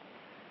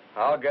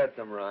 I'll get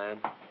them, Ryan.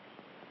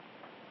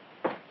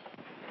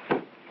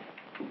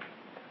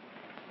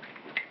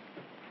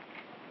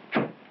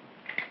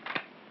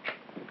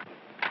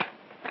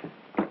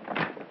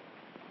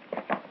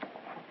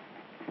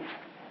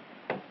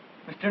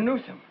 Mr.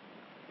 Newsom,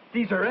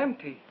 these are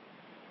empty.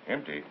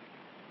 Empty?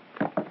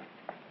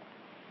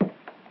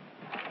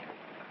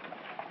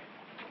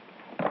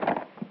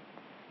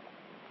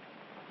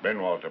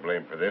 Benwall's to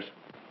blame for this.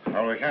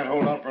 Well, we can't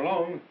hold out for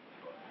long.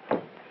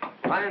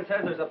 Ryan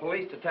says there's a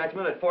police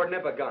detachment at Fort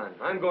Nipigon.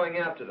 I'm going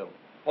after them.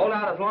 Hold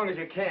out as long as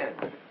you can.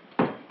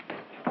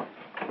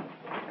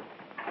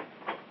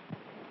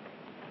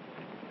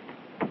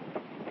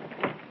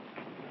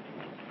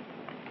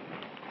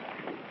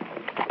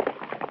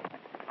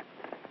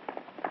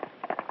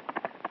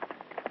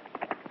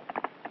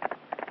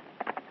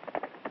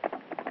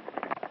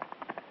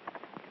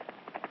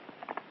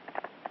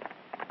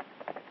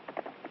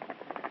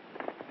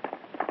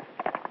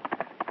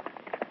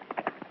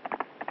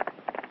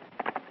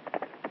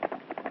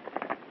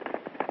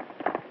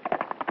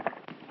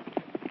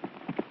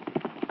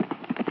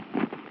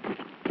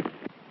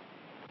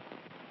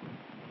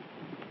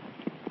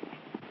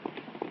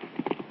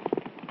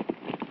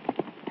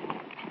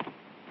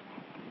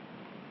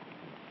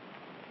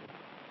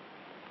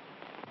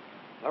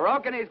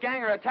 Roque and his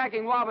gang are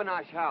attacking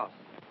Wabi's house.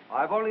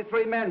 I've only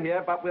 3 men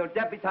here, but we'll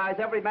deputize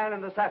every man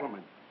in the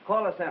settlement.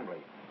 Call assembly.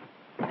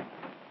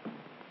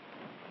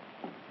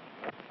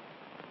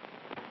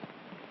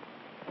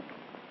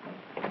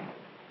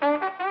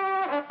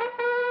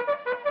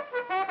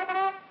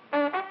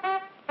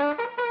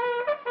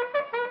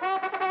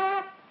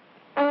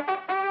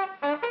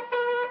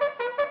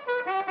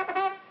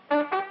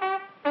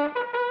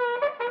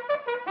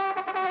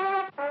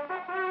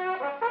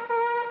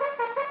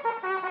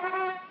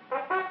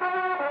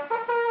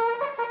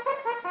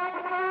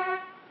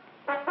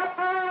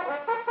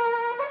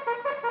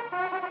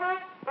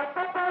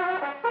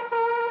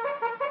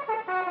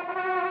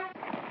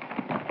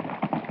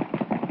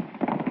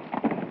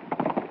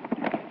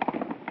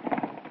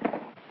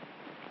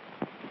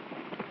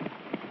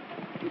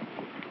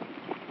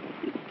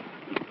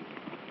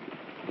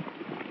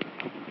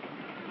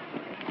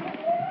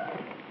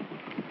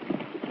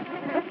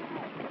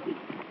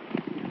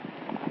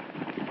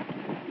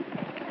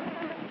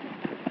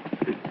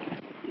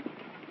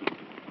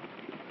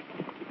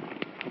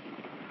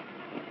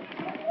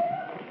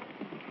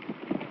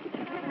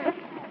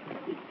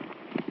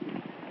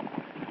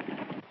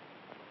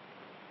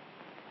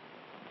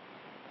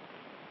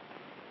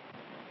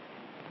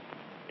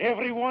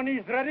 Everyone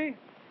is ready?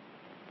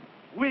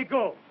 We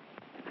go.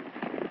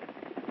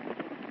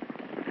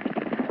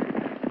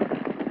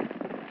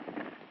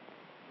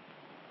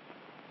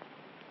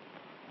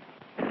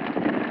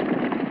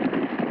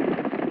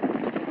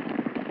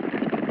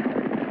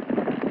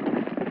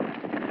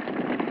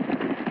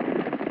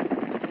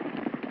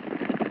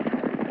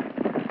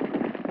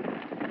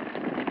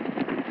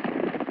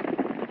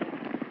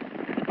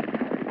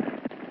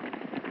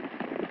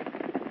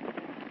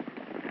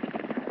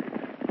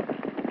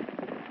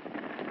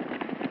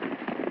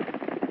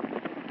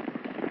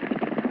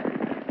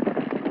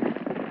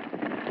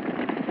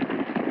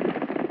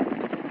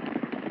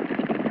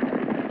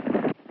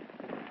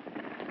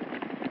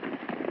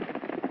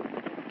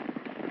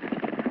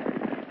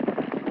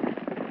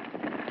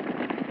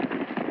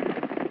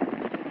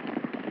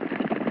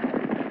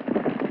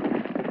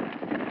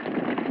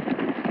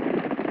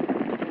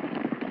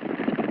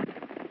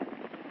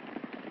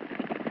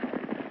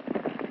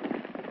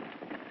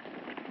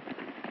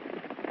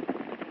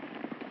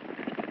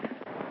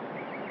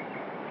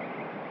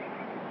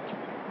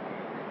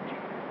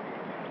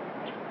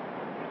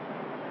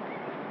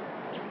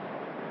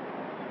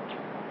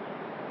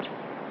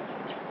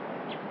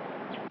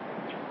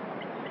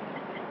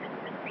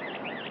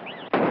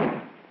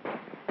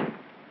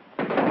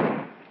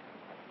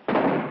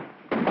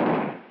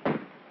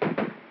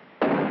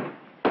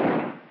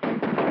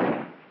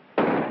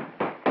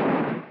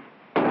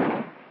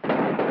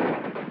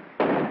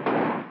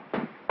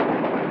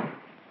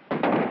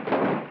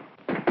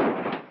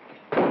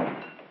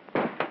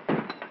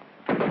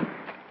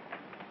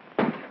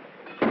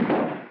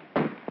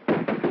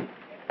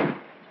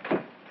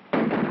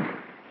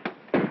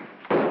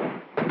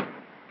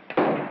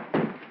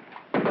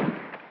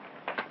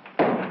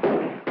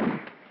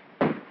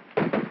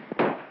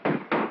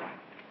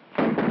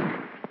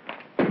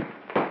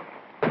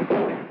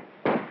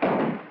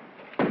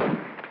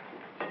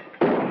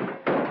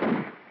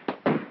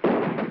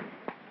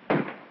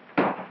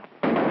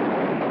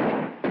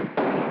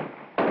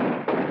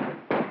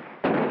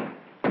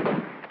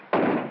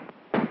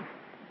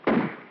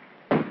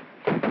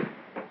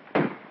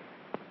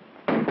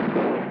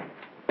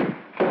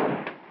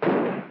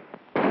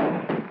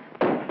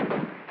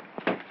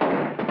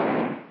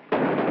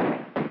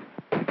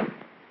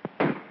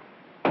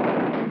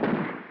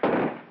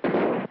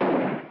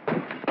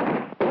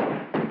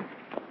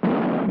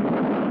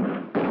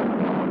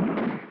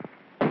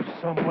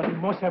 Somebody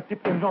must have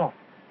tipped them off.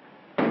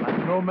 But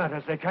no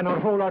matter, they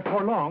cannot hold out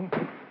for long.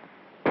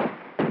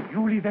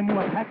 You lead a new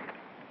attack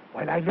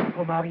while I look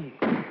for Marie.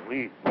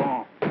 Oui,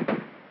 bon.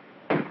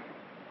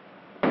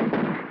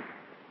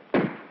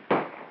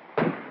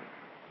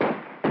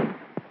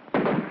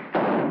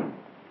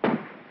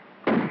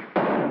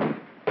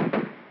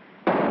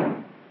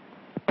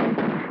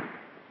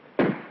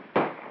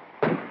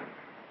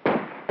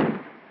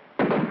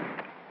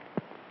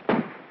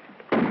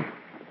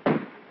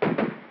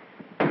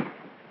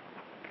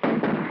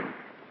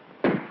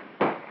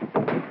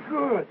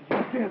 Good. You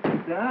get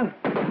it, huh?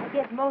 I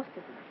get most of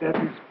it. That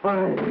is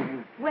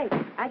fine. Wait,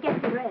 I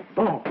get the rest.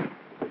 Bon.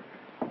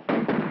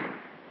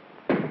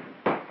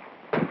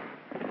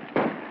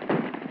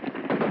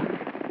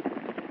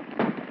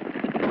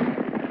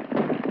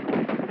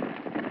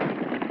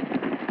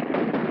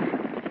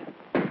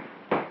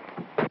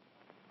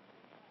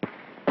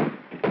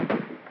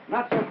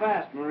 Not so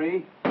fast,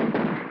 Marie.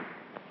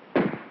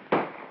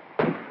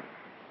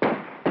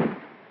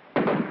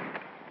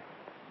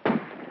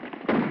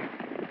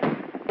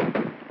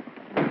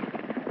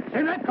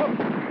 Say that, coach.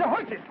 The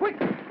horses, quick.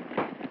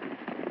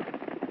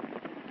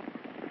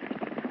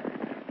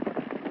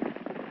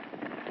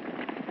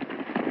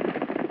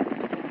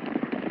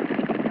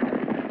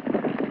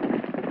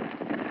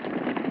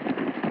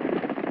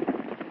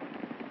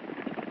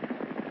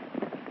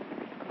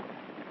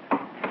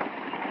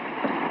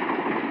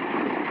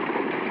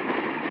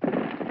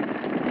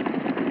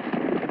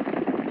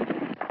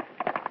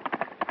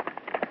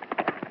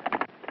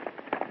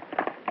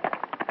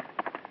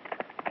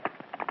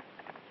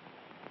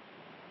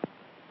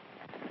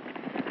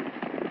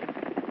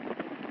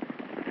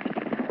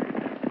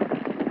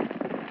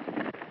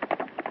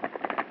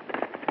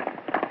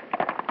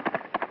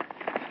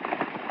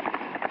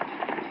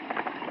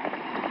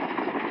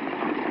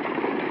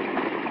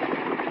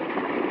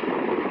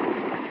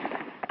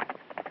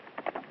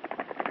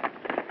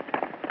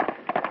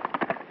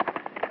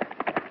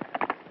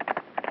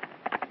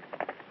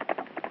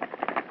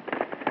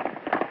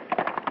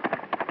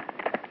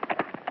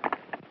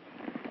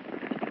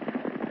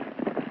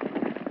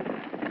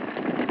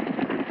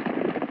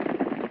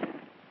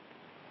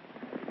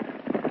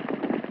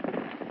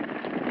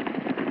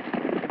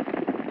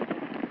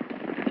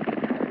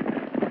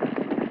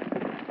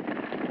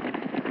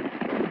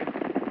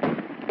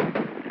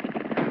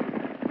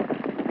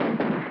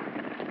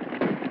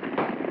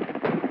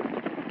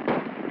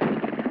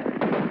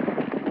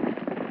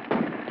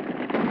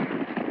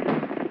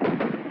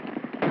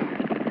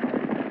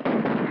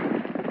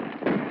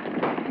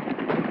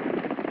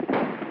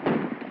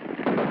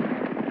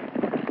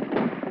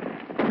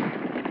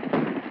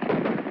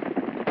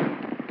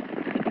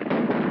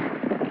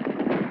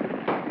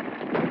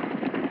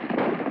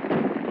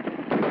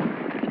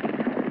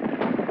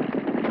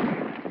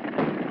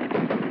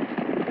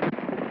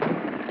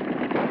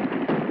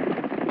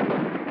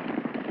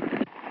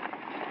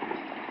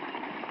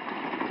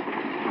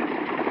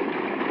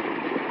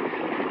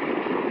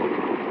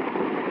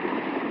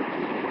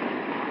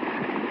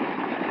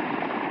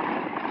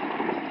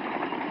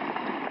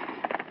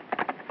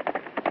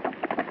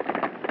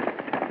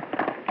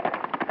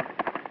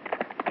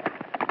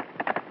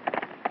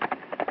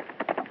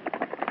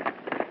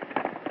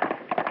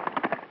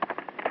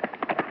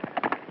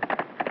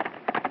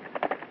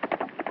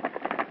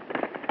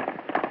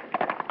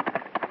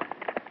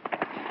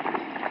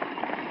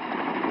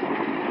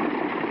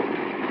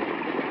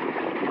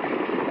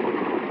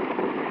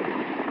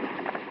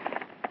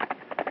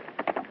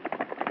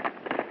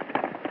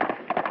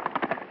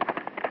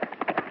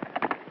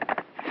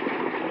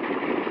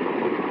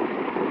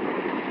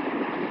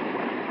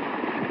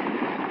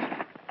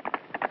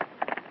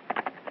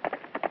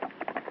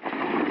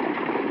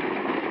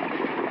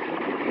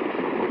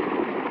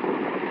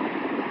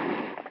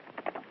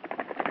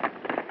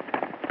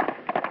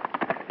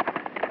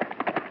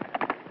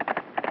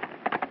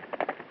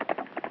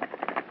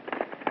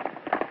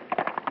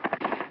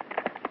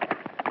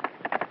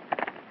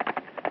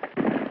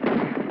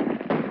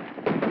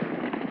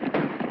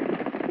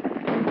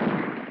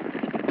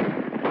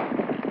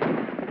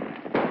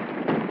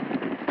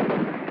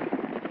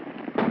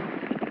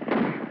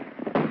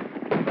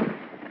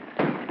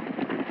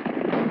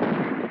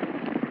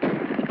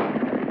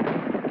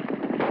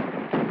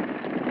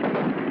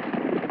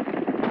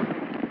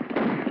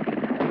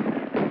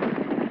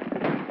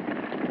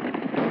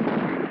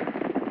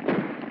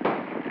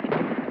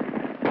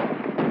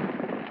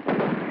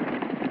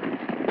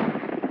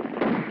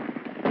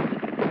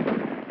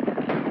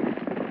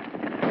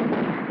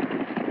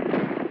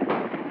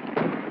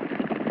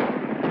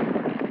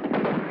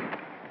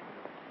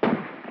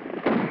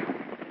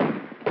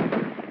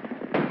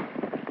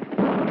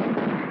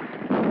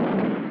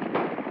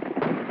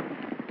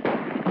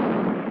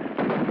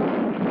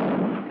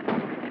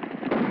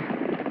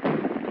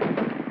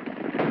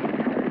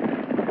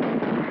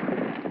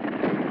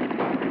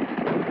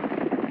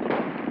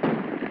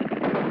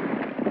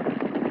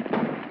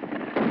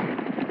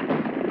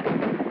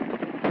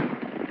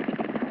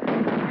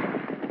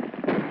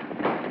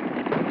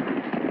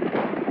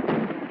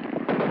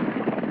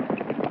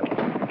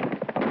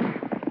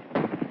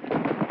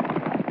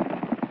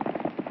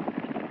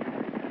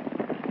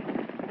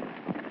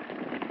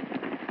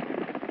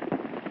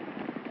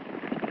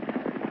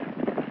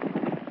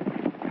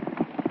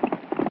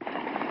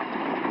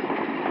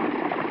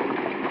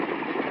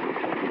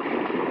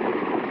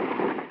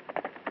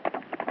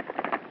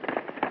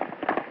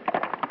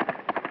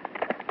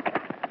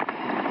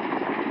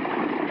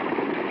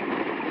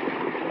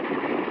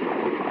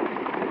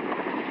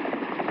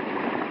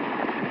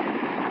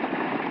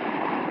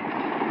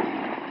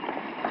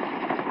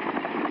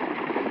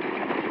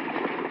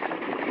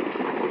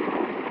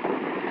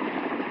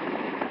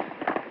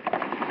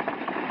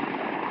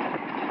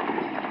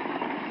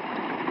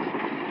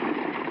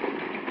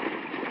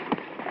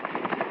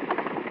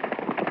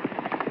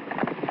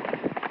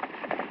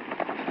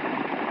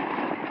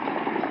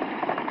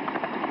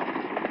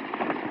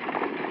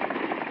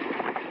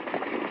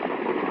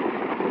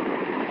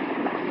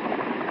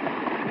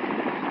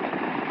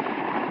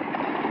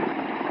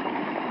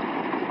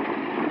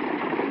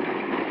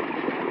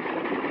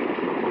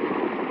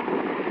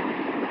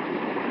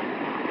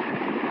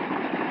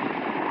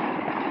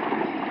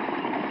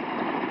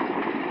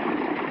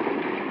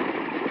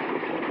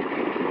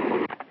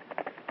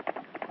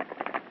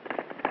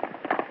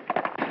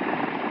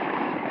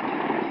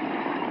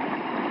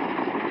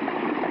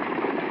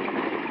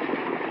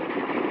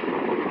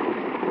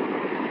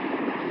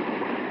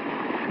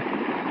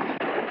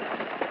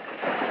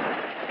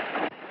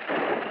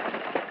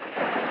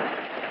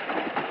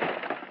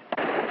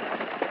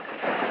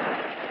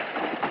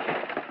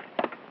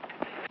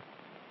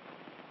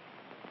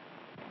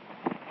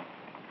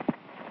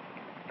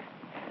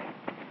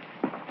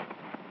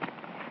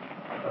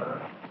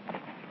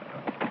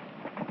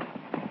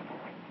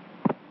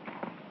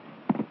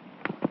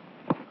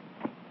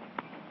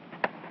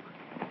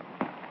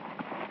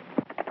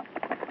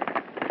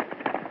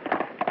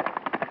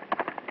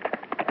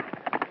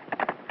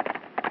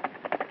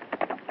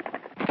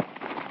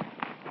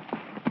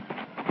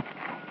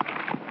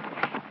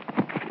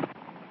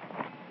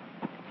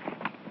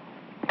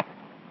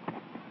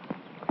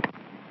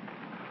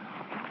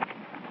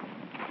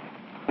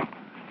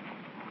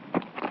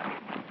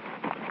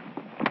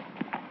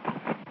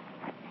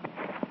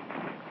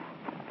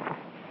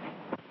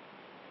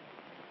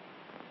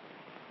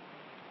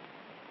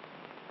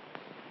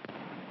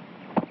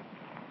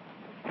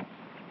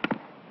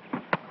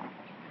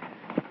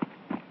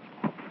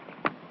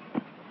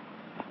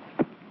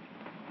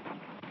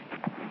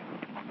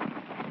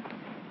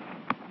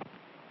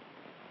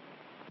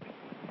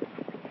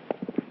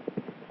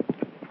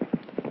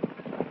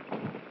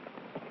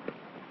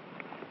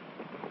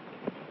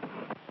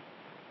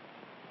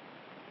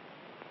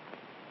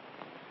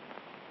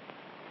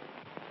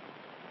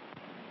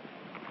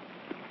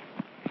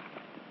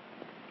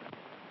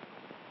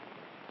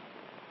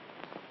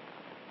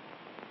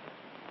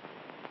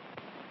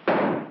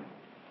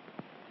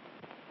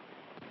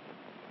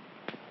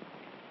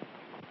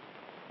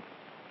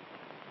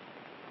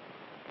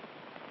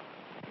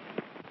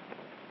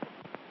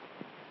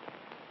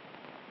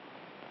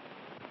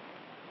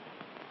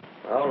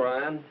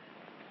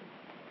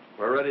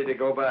 We're ready to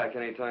go back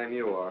anytime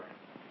you are.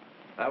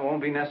 That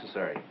won't be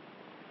necessary.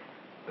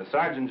 The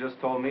sergeant just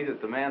told me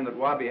that the man that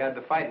Wabi had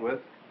to fight with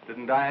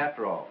didn't die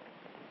after all.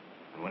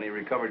 And when he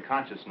recovered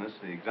consciousness,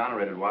 he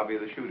exonerated Wabi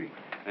of the shooting.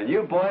 And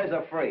you boys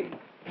are free.